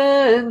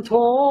Ren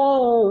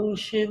Tong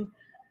Xin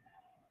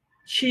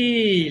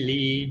Qi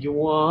Li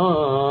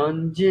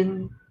Duan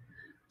Jin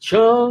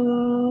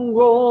Cheng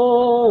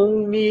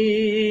Gong Mi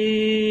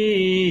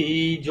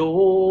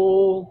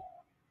Zhou.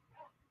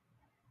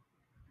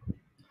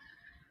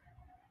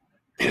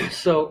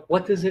 So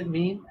what does it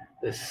mean?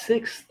 The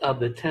 6th of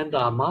the 10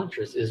 Da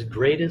mantras is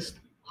greatest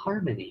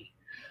harmony.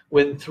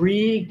 When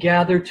 3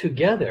 gather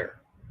together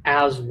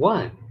as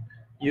one,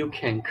 you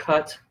can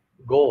cut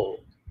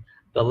gold.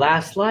 The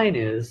last line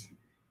is,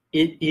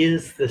 it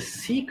is the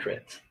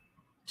secret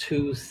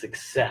to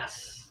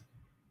success.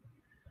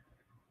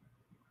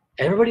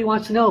 Everybody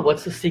wants to know,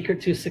 what's the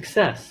secret to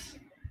success?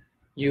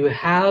 You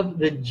have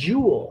the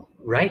jewel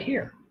right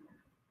here.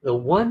 The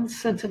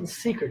 1-sentence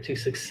secret to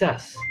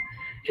success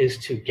is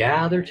to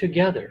gather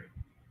together.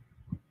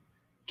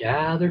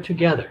 Gather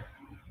together.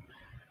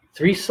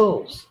 3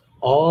 souls,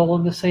 all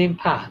on the same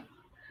path.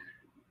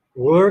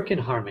 Work in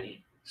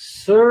harmony.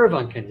 Serve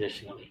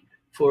unconditionally.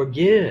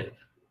 Forgive.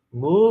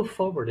 Move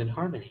forward in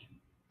harmony.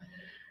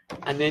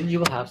 And then you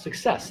will have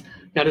success.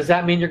 Now, does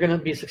that mean you're going to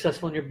be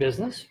successful in your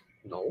business?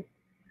 No.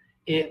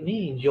 It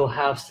means you'll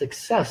have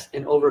success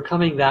in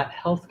overcoming that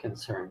health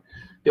concern.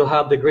 You'll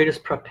have the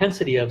greatest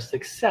propensity of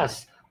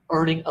success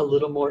earning a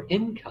little more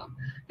income.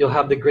 You'll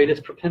have the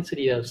greatest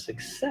propensity of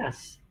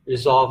success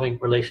resolving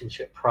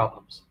relationship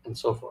problems and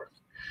so forth.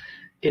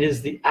 It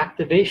is the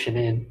activation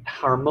and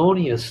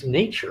harmonious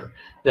nature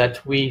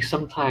that we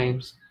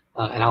sometimes,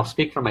 and I'll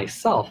speak for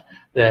myself,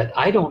 that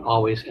I don't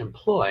always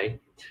employ,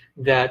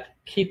 that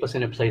keep us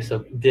in a place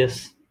of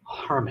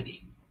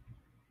disharmony.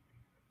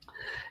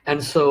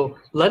 And so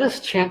let us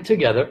chant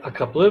together a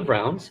couple of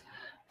rounds.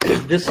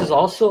 This is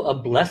also a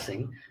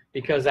blessing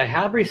because I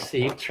have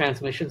received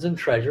transmissions and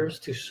treasures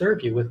to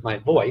serve you with my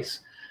voice.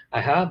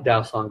 I have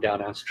Tao Song Tao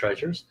Dance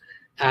treasures,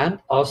 and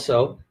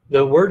also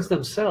the words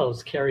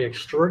themselves carry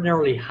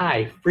extraordinarily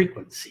high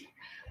frequency.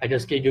 I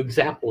just gave you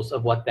examples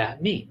of what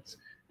that means.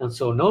 And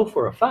so know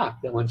for a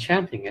fact that when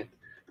chanting it,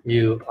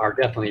 you are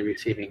definitely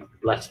receiving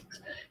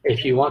blessings.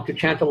 If you want to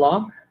chant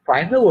along,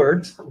 find the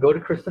words, go to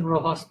Kristen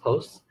Rojas'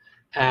 posts,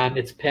 and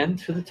it's pinned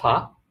to the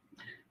top,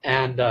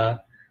 and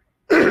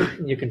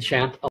you can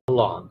chant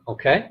along,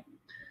 okay?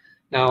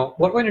 Now,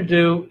 what we're going to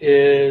do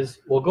is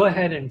we'll go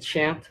ahead and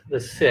chant the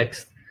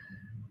 6th.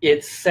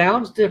 It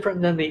sounds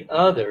different than the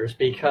others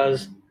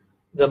because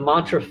the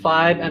mantra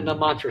 5 and the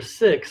mantra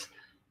 6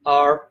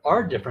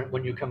 are different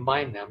when you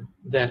combine them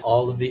than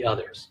all of the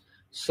others.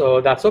 So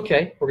that's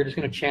okay. We're just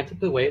going to chant it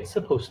the way it's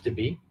supposed to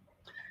be.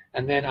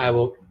 And then I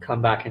will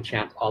come back and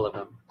chant all of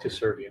them to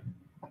serve you.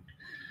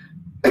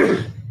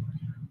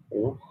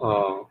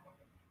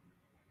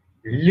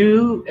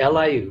 Lu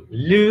L-I-U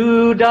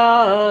Lu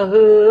Da He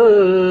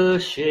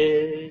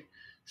Xie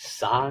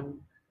San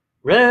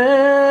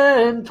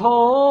Ren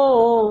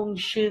Tong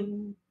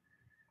Xin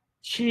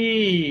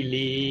Qi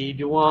Li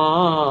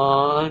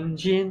Duan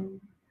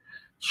Jin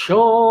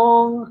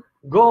Chong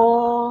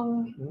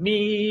Gong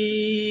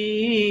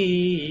Mi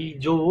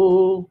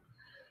Zhou.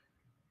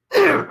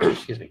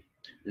 Excuse me.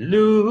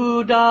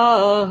 Lu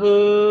Da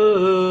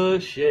He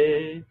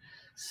Xie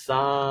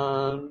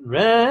San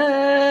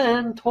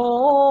Ren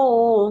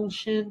Tong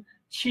Xin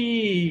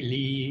Qi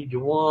Li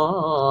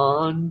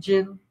Duan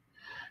Jin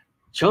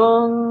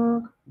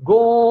Cheng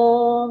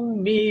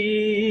Gong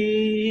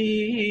Mi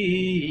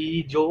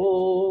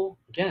Zhou.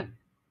 Again.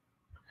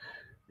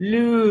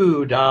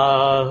 Lu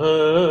Da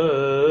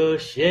He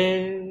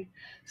Xie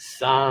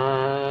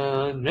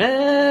San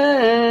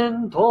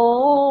Ren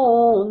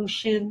Tong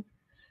Xin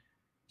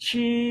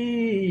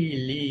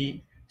Qi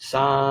Li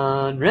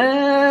San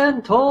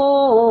Ren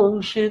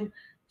Tong Xin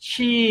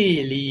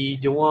Qi Li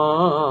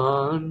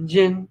Duan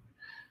Jin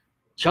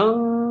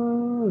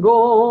Cheng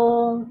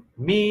Gong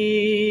Mi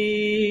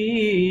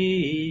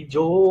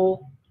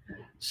Zhou.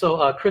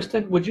 So,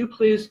 Kristen, would you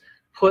please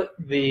put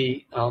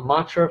the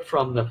mantra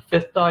from the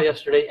 5th Da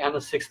yesterday and the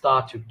 6th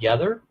Da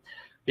together?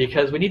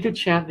 Because we need to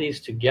chant these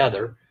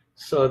together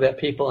so that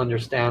people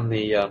understand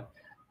the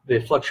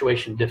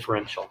fluctuation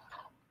differential.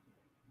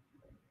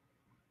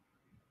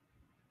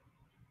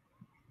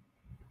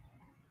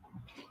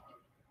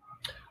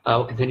 I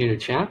will continue to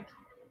chant.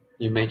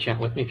 You may chant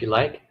with me if you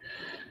like.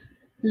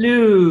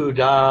 Lu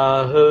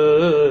Da He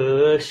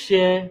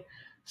Xie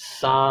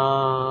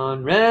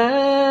三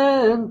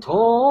人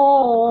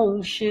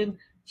同心，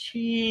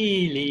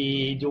其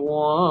利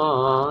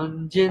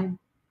断金，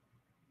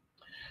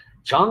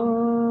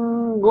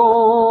成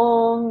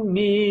功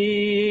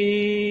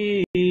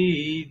密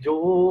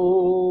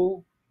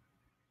咒。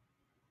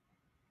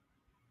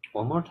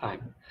One more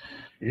time.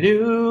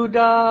 六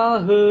大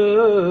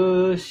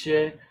和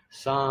谐，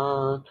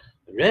三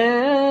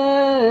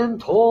人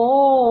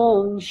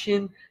同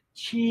心，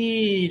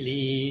其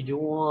利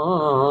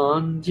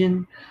断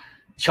金，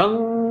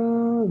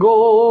成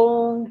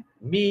功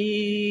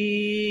密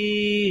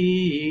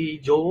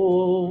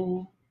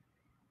咒。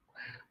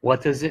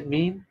What does it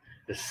mean?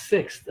 The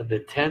sixth of the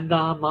 10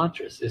 Da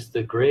mantras is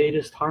the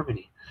greatest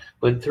harmony.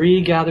 When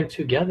three gather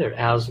together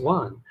as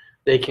one,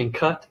 they can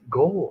cut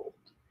gold.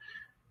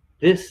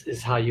 This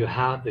is how you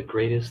have the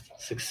greatest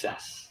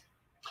success.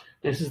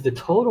 This is the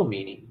total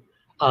meaning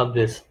of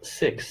this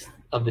sixth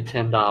of the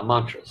 10 Da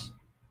mantras.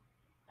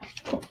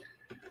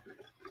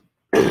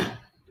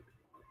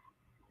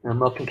 And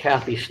welcome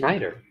Kathy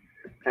Schneider.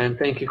 And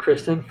thank you,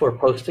 Kristen, for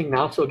posting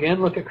now. So again,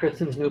 look at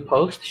Kristen's new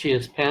post. She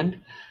has penned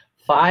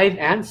 5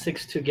 and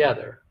 6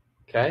 together.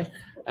 Okay?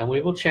 And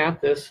we will chant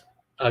this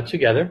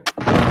together.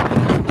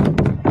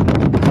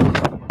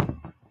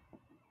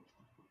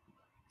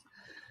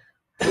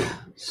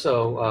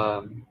 So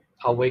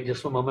I'll wait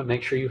just a moment,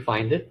 make sure you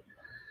find it.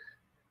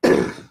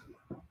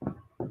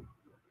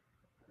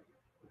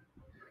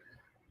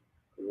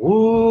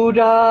 无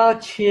大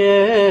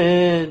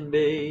千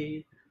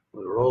倍，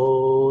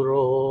柔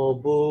柔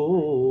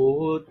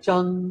不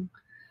争，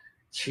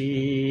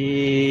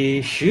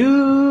其修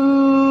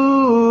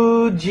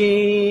精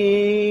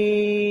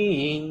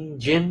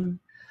进，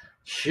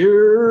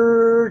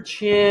十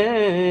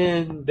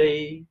千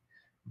倍，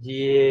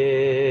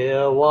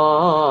业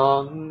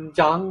王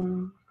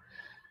章，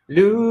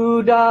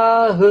六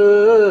大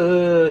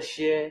和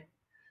谐，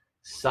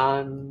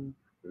三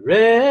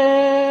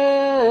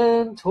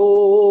人同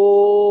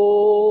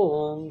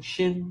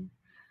心，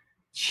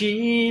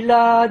其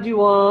拉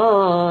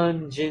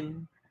断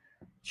金，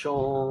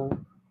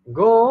成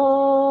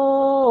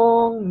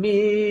功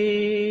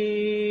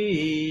密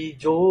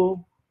咒。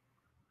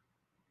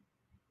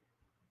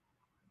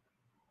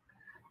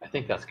I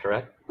think that's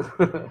correct.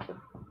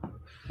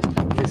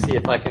 Let me see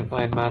if I can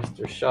find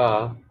Master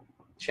Sha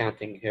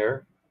chanting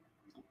here.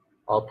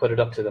 I'll put it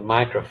up to the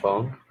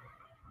microphone,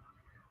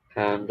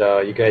 and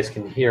you guys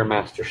can hear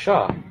Master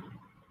Sha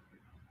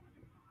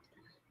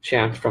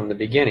chant from the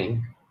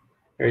beginning.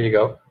 Here you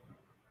go.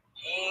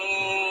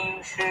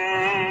 应是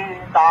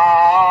大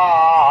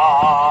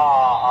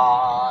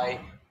爱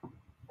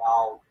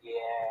耀眼，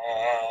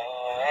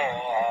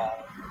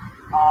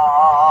爱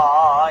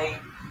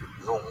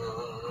荣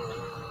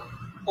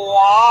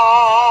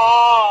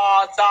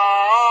华在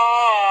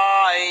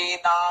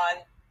南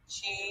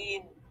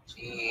心精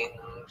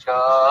神。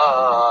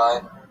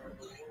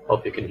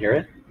 Hope you can hear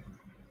it.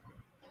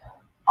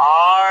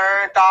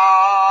 二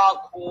大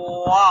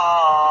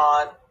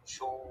宽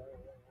恕，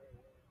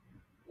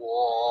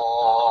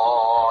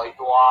我原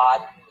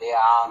谅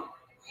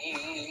你，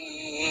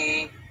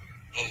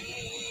你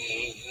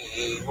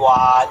原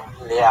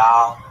谅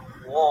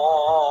我，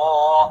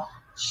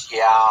相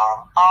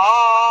爱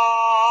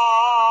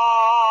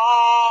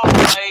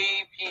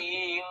平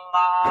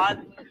安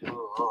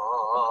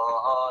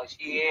和谐，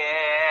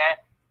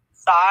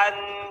三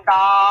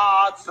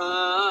大慈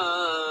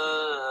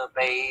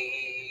悲，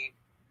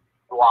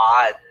愿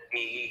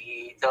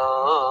力增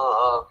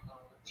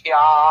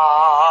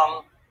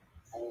强，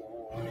服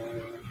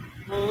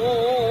务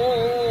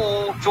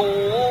众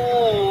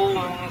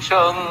生，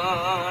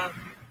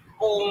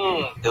功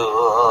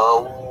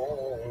德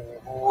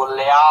无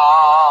量，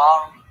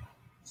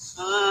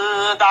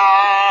四大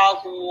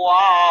光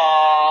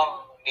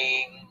明，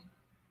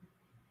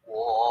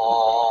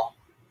我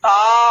在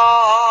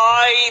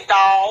道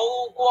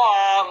光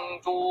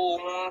中，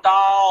道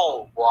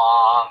光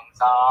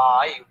在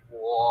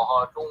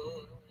我中，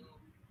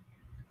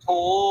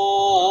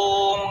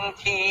通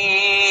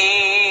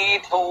体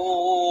透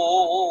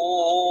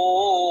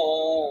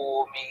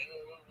明，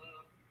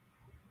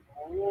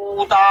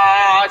五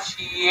大千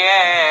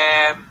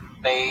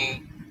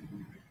倍，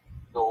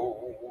柔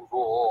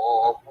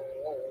弱不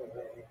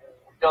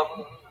争，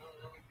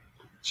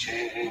持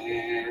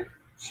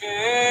续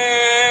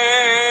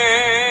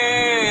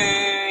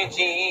精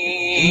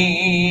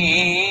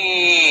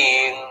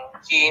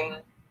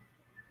进，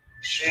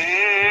十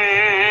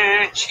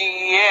千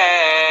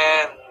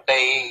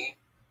倍，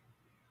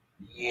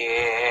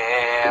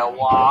业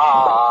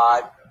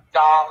万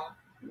丈，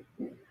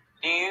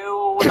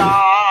六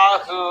大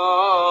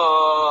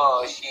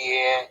和谐，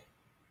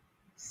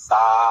三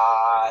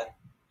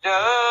人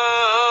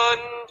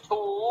同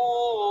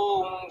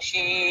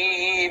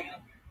心，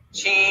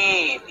其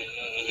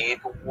利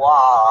断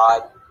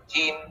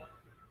金，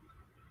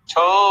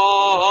成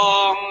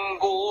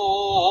功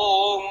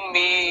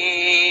密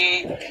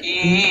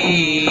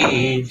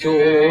咒。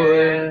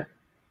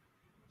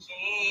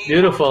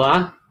 Beautiful,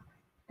 huh?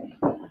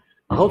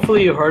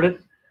 Hopefully you heard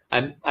it.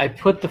 I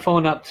put the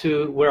phone up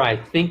to where I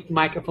think the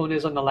microphone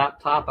is on the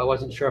laptop. I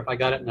wasn't sure if I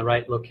got it in the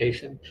right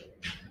location.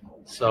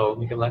 So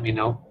you can let me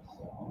know.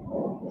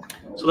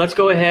 So let's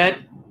go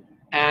ahead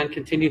and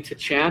continue to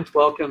chant.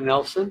 Welcome,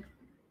 Nelson.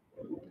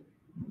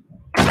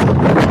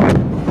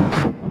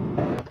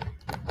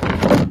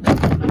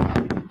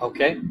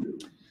 Okay.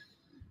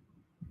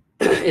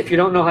 If you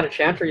don't know how to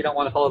chant or you don't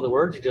want to follow the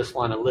words, you just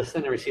want to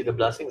listen and receive the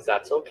blessings,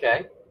 that's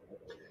okay.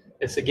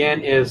 This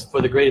again is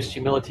for the greatest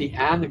humility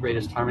and the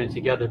greatest harmony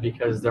together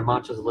because their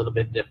mantra is a little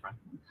bit different.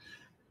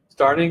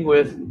 Starting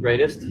with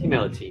greatest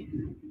humility.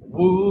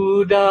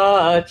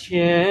 Buddha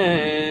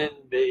Qian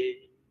Bei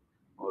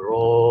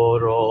Ro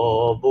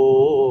Ro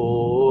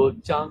Bu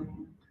Zhang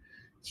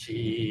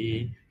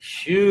Qi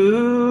Shu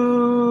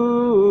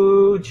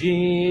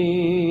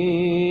Jing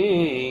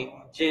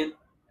Jin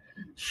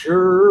Shi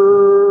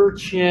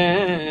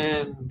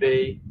Qian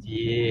Bei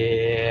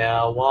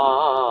Jie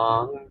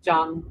Wang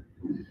Zhang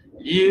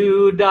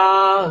Liu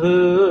Da He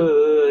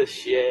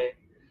Xie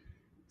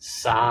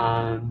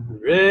San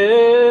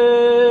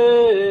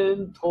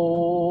Ren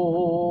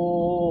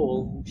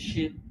Tong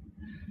Xin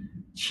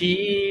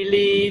Qi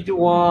Li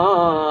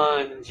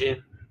Duan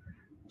Jin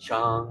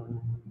Chang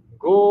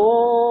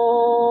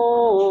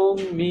Gong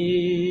Mi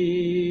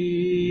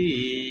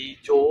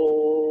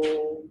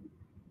Zhou.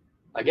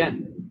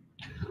 Again.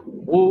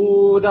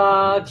 Wu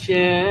Da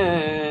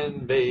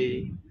Qian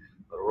Bei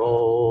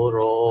Ro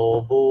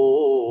Ro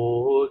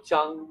Bu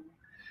Zhang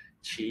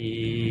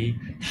Qi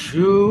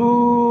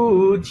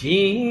Shu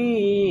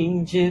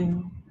Jing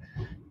Jin.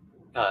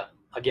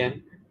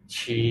 Again.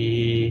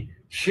 Qi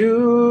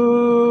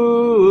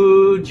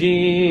Shu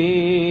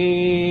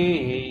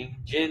Jing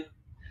Jin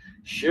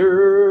Shi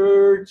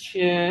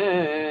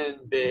Qian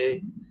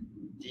Bei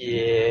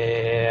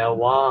Die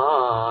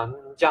Wan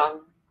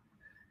Zhang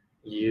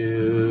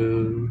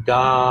Liu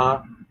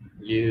Da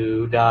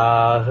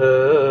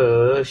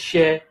He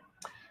Xie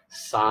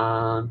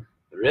San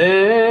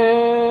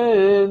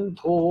Ren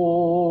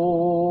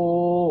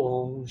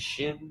Tong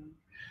Xin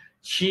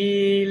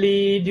Qi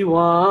Li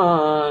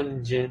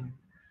Duan Jin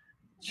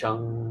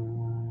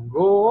Chang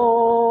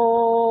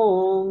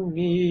Gong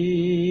Mi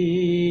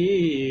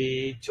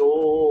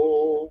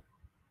Zhou.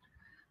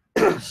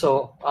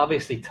 So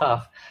obviously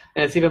tough.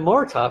 And it's even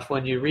more tough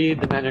when you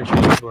read the manner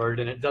change word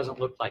and it doesn't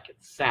look like it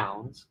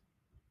sounds.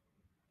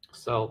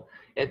 So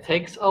it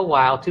takes a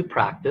while to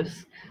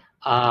practice.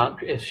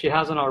 If she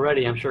hasn't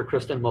already, I'm sure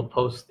Kristen will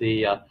post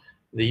the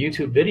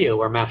YouTube video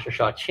where Master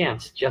Sha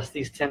chants just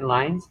these 10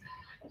 lines.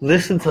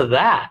 Listen to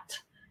that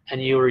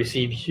and you will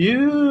receive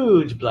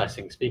huge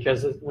blessings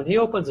because when he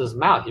opens his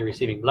mouth, you're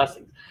receiving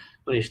blessings.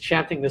 When he's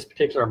chanting this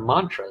particular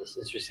mantras,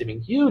 it's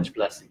receiving huge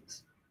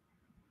blessings.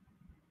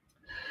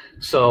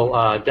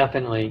 So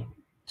definitely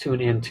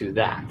tune into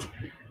that.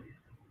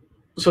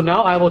 So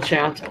now I will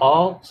chant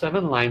all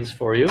 7 lines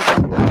for you.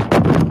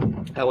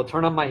 I will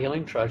turn on my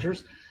healing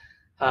treasures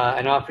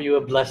and offer you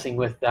a blessing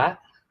with that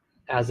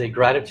as a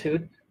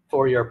gratitude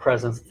for your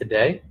presence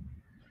today.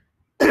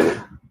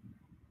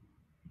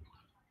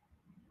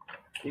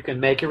 You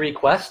can make a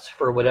request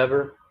for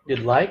whatever you'd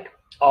like.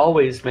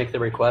 Always make the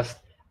request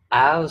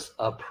as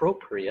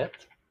appropriate.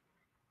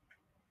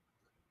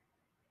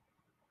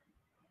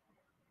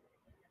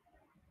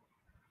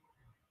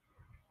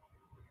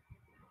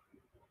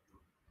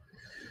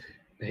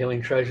 The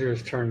healing treasure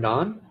is turned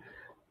on.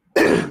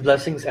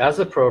 Blessings as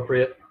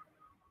appropriate.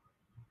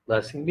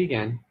 Blessing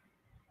begin.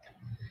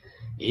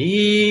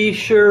 Yi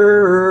shi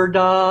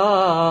dai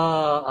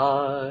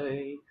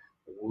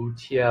wu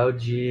tiao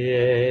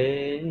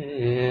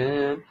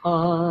jian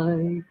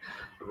hai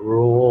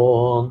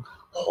rong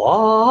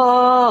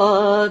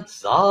hua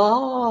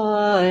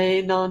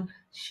zai nan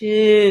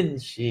xin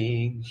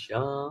xing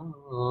shan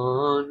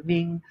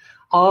ning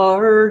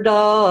er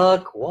da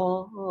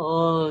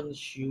quan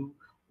shu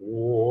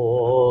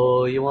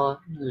我原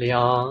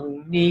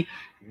谅你，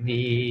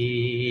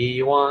你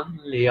原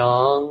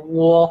谅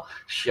我，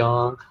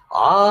相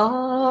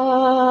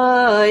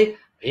爱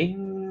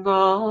平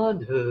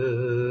安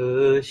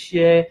和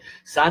谐，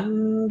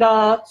三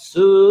大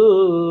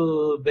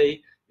慈悲，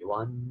愿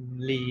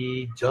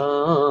力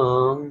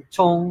正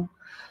宗，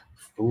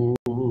福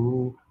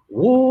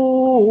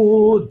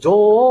无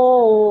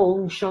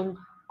众生，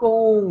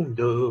功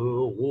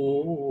德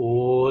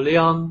无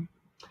量。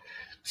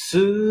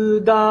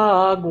 四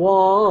大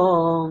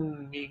光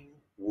明，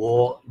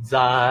我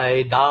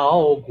在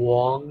道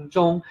光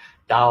中，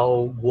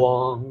道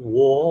光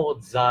我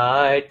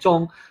在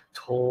中，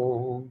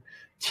同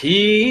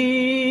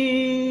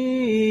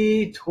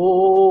体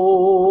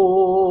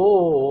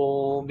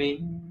透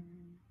明，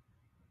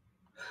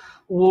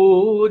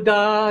无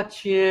大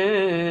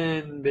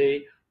千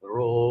倍，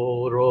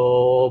柔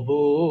弱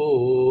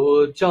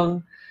不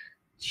争，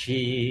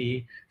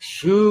其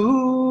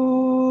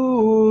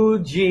数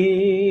精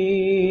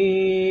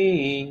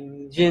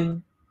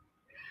进，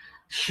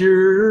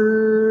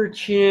十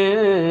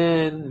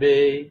千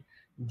倍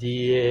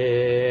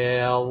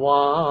，địa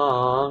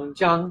王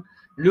掌，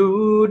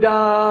路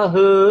大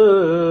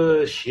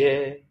和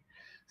谐，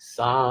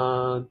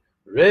三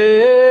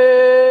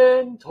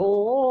人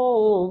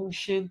同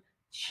心，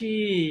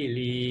其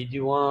利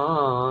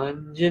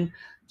断金，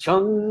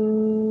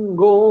成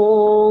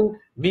功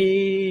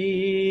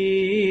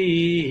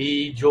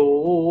密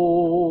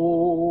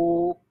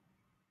咒。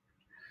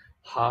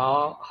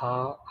how.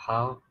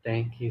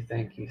 Thank you.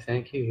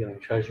 Healing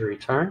treasure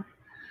return.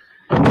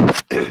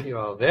 You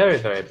are very,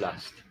 very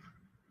blessed.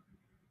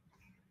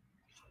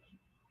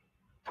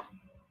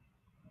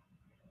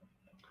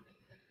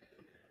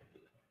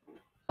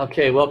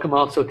 Okay, welcome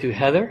also to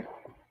Heather.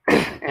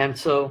 And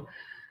so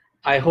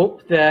I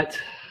hope that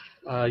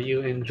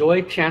you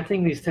enjoy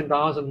chanting these 10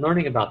 Das and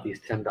learning about these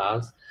 10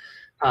 Das.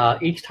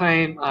 Each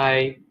time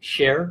I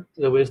share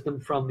the wisdom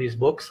from these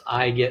books,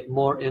 I get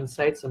more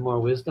insights and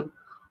more wisdom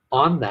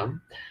on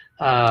them.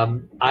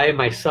 I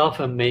myself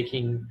am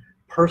making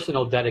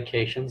personal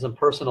dedications and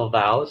personal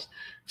vows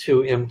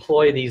to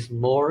employ these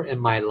more in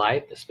my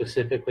life,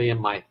 specifically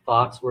in my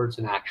thoughts, words,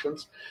 and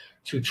actions,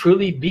 to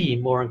truly be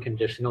more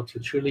unconditional, to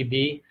truly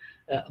be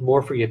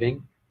more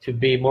forgiving, to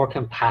be more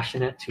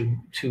compassionate,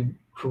 to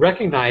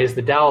recognize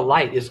the Tao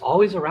light is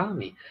always around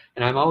me,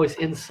 and I'm always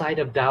inside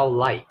of Tao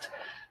light.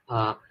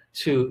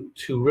 To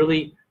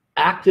really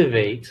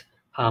activate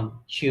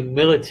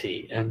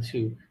humility and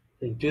to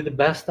do the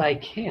best I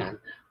can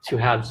to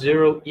have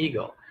zero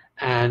ego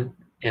and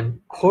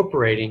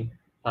incorporating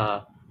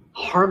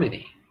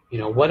harmony. You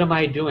know, what am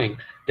I doing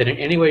that in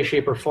any way,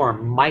 shape, or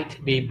form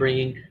might be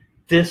bringing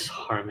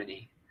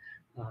disharmony?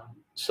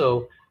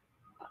 So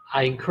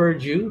I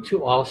encourage you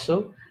to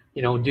also,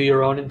 you know, do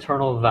your own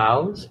internal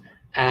vows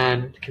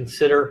and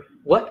consider,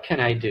 what can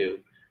I do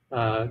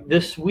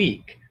this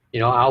week? You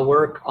know, I'll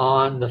work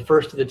on the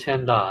first of the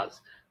 10 Das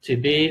to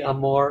be a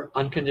more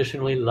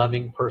unconditionally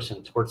loving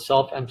person towards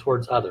self and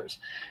towards others.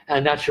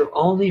 And that's your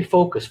only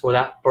focus for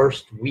that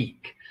first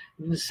week.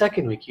 In the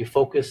second week, you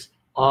focus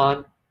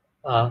on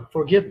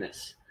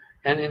forgiveness.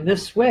 And in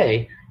this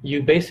way,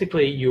 you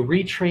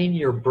retrain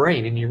your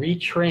brain and you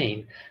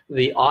retrain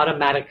the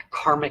automatic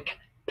karmic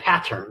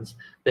patterns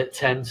that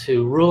tend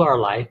to rule our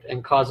life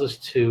and cause us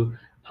to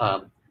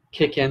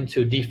kick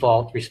into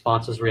default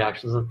responses,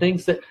 reactions, and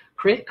things that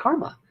create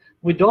karma.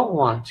 We don't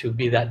want to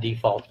be that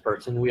default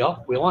person. We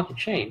want to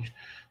change,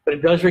 but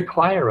it does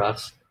require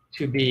us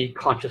to be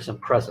conscious and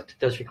present. It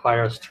does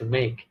require us to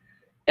make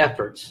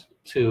efforts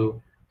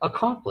to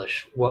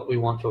accomplish what we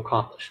want to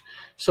accomplish.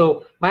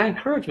 So my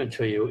encouragement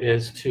to you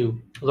is to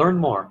learn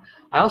more.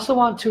 I also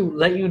want to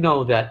let you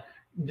know that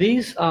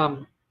these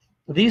 10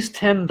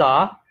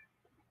 Da,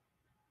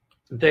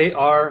 they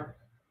are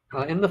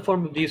in the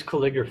form of these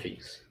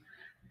calligraphies.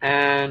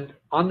 And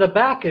on the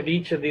back of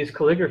each of these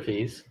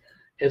calligraphies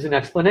is an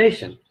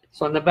explanation.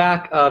 So on the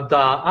back of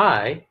Da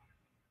I,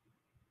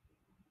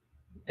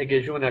 it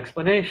gives you an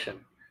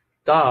explanation.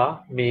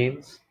 Da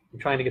means, I'm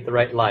trying to get the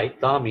right light,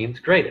 Da means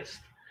greatest.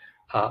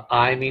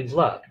 I means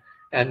love.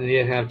 And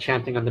you have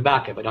chanting on the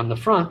back of it. On the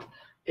front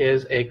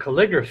is a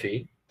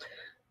calligraphy.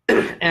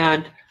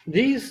 And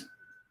these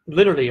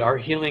literally are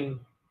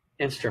healing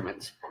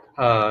instruments.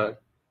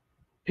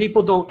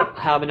 People don't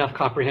have enough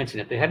comprehension.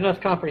 If they had enough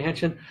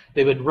comprehension,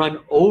 they would run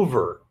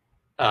over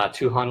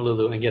to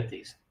Honolulu and get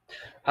these.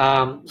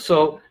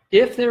 So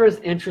if there is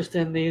interest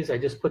in these, I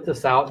just put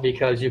this out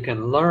because you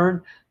can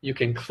learn, you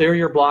can clear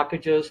your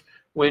blockages.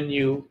 When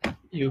you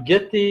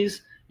get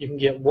these, you can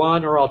get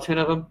one or all 10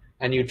 of them,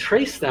 and you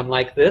trace them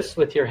like this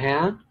with your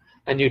hand,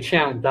 and you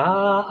chant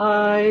Da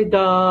I.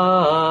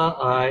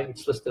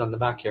 It's listed on the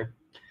back here.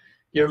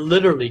 You're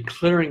literally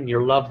clearing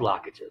your love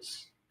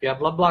blockages. If you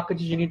have love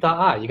blockages, you need Da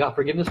I. You got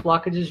forgiveness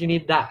blockages, you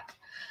need that.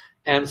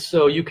 And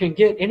so you can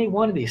get any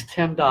one of these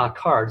 10 Da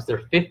cards.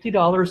 They're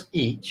 $50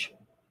 each.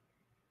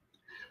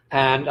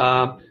 And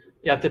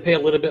you have to pay a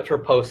little bit for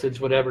postage,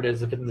 whatever it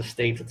is. If it's in the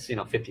States, it's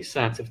 50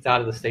 cents. If it's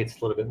out of the States,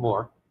 it's a little bit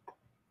more.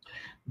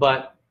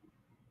 But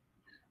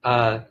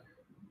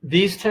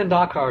these 10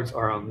 Da cards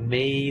are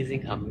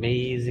amazing,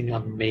 amazing,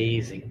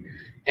 amazing.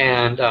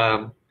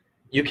 And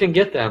you can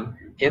get them.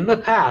 In the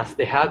past,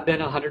 they have been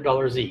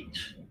 $100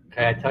 each.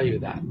 Okay, I tell you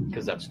that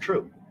because that's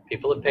true.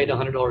 People have paid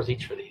 $100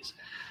 each for these.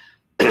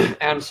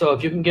 And so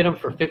if you can get them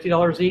for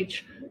 $50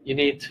 each, you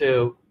need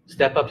to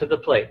step up to the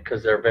plate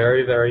because they're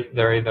very, very,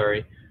 very,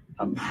 very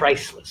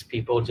priceless.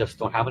 People just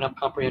don't have enough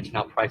comprehension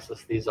how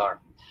priceless these are.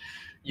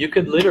 You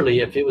could literally,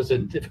 if it was a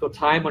difficult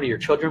time, one of your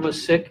children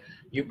was sick,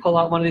 you pull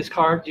out one of these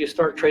cards, you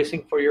start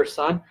tracing for your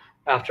son.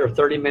 After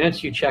 30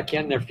 minutes, you check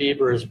in, their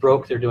fever is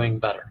broke, they're doing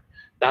better.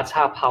 That's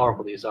how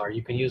powerful these are.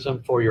 You can use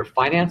them for your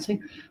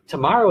financing.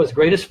 Tomorrow is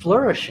Greatest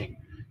Flourishing.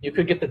 You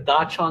could get the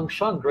Da Chang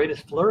Sheng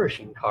Greatest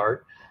Flourishing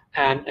card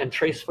and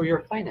trace for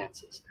your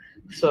finances.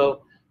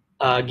 So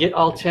get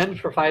all 10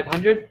 for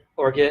 $500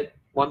 or get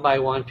one by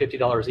one,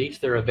 $50 each.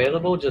 They're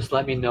available. Just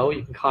let me know.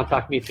 You can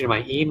contact me through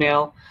my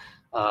email,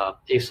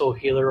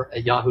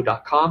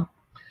 asoulhealer@yahoo.com.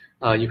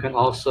 You can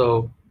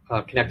also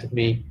connect with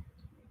me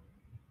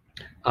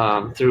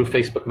through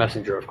Facebook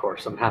Messenger, of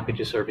course. I'm happy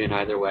to serve you in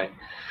either way.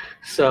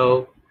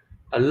 So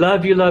I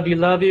love you, love you,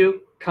 love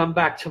you. Come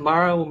back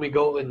tomorrow when we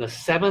go in the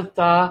 7th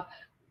Da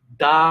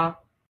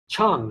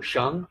Chang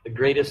Sheng, the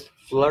greatest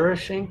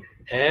flourishing.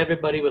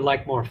 Everybody would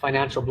like more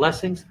financial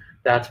blessings.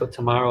 That's what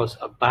tomorrow's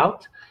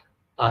about.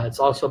 It's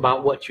also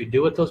about what you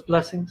do with those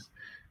blessings.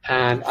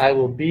 And I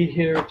will be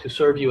here to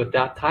serve you at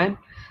that time.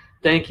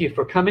 Thank you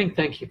for coming.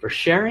 Thank you for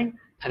sharing.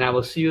 And I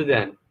will see you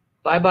then.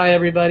 Bye-bye,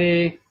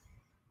 everybody.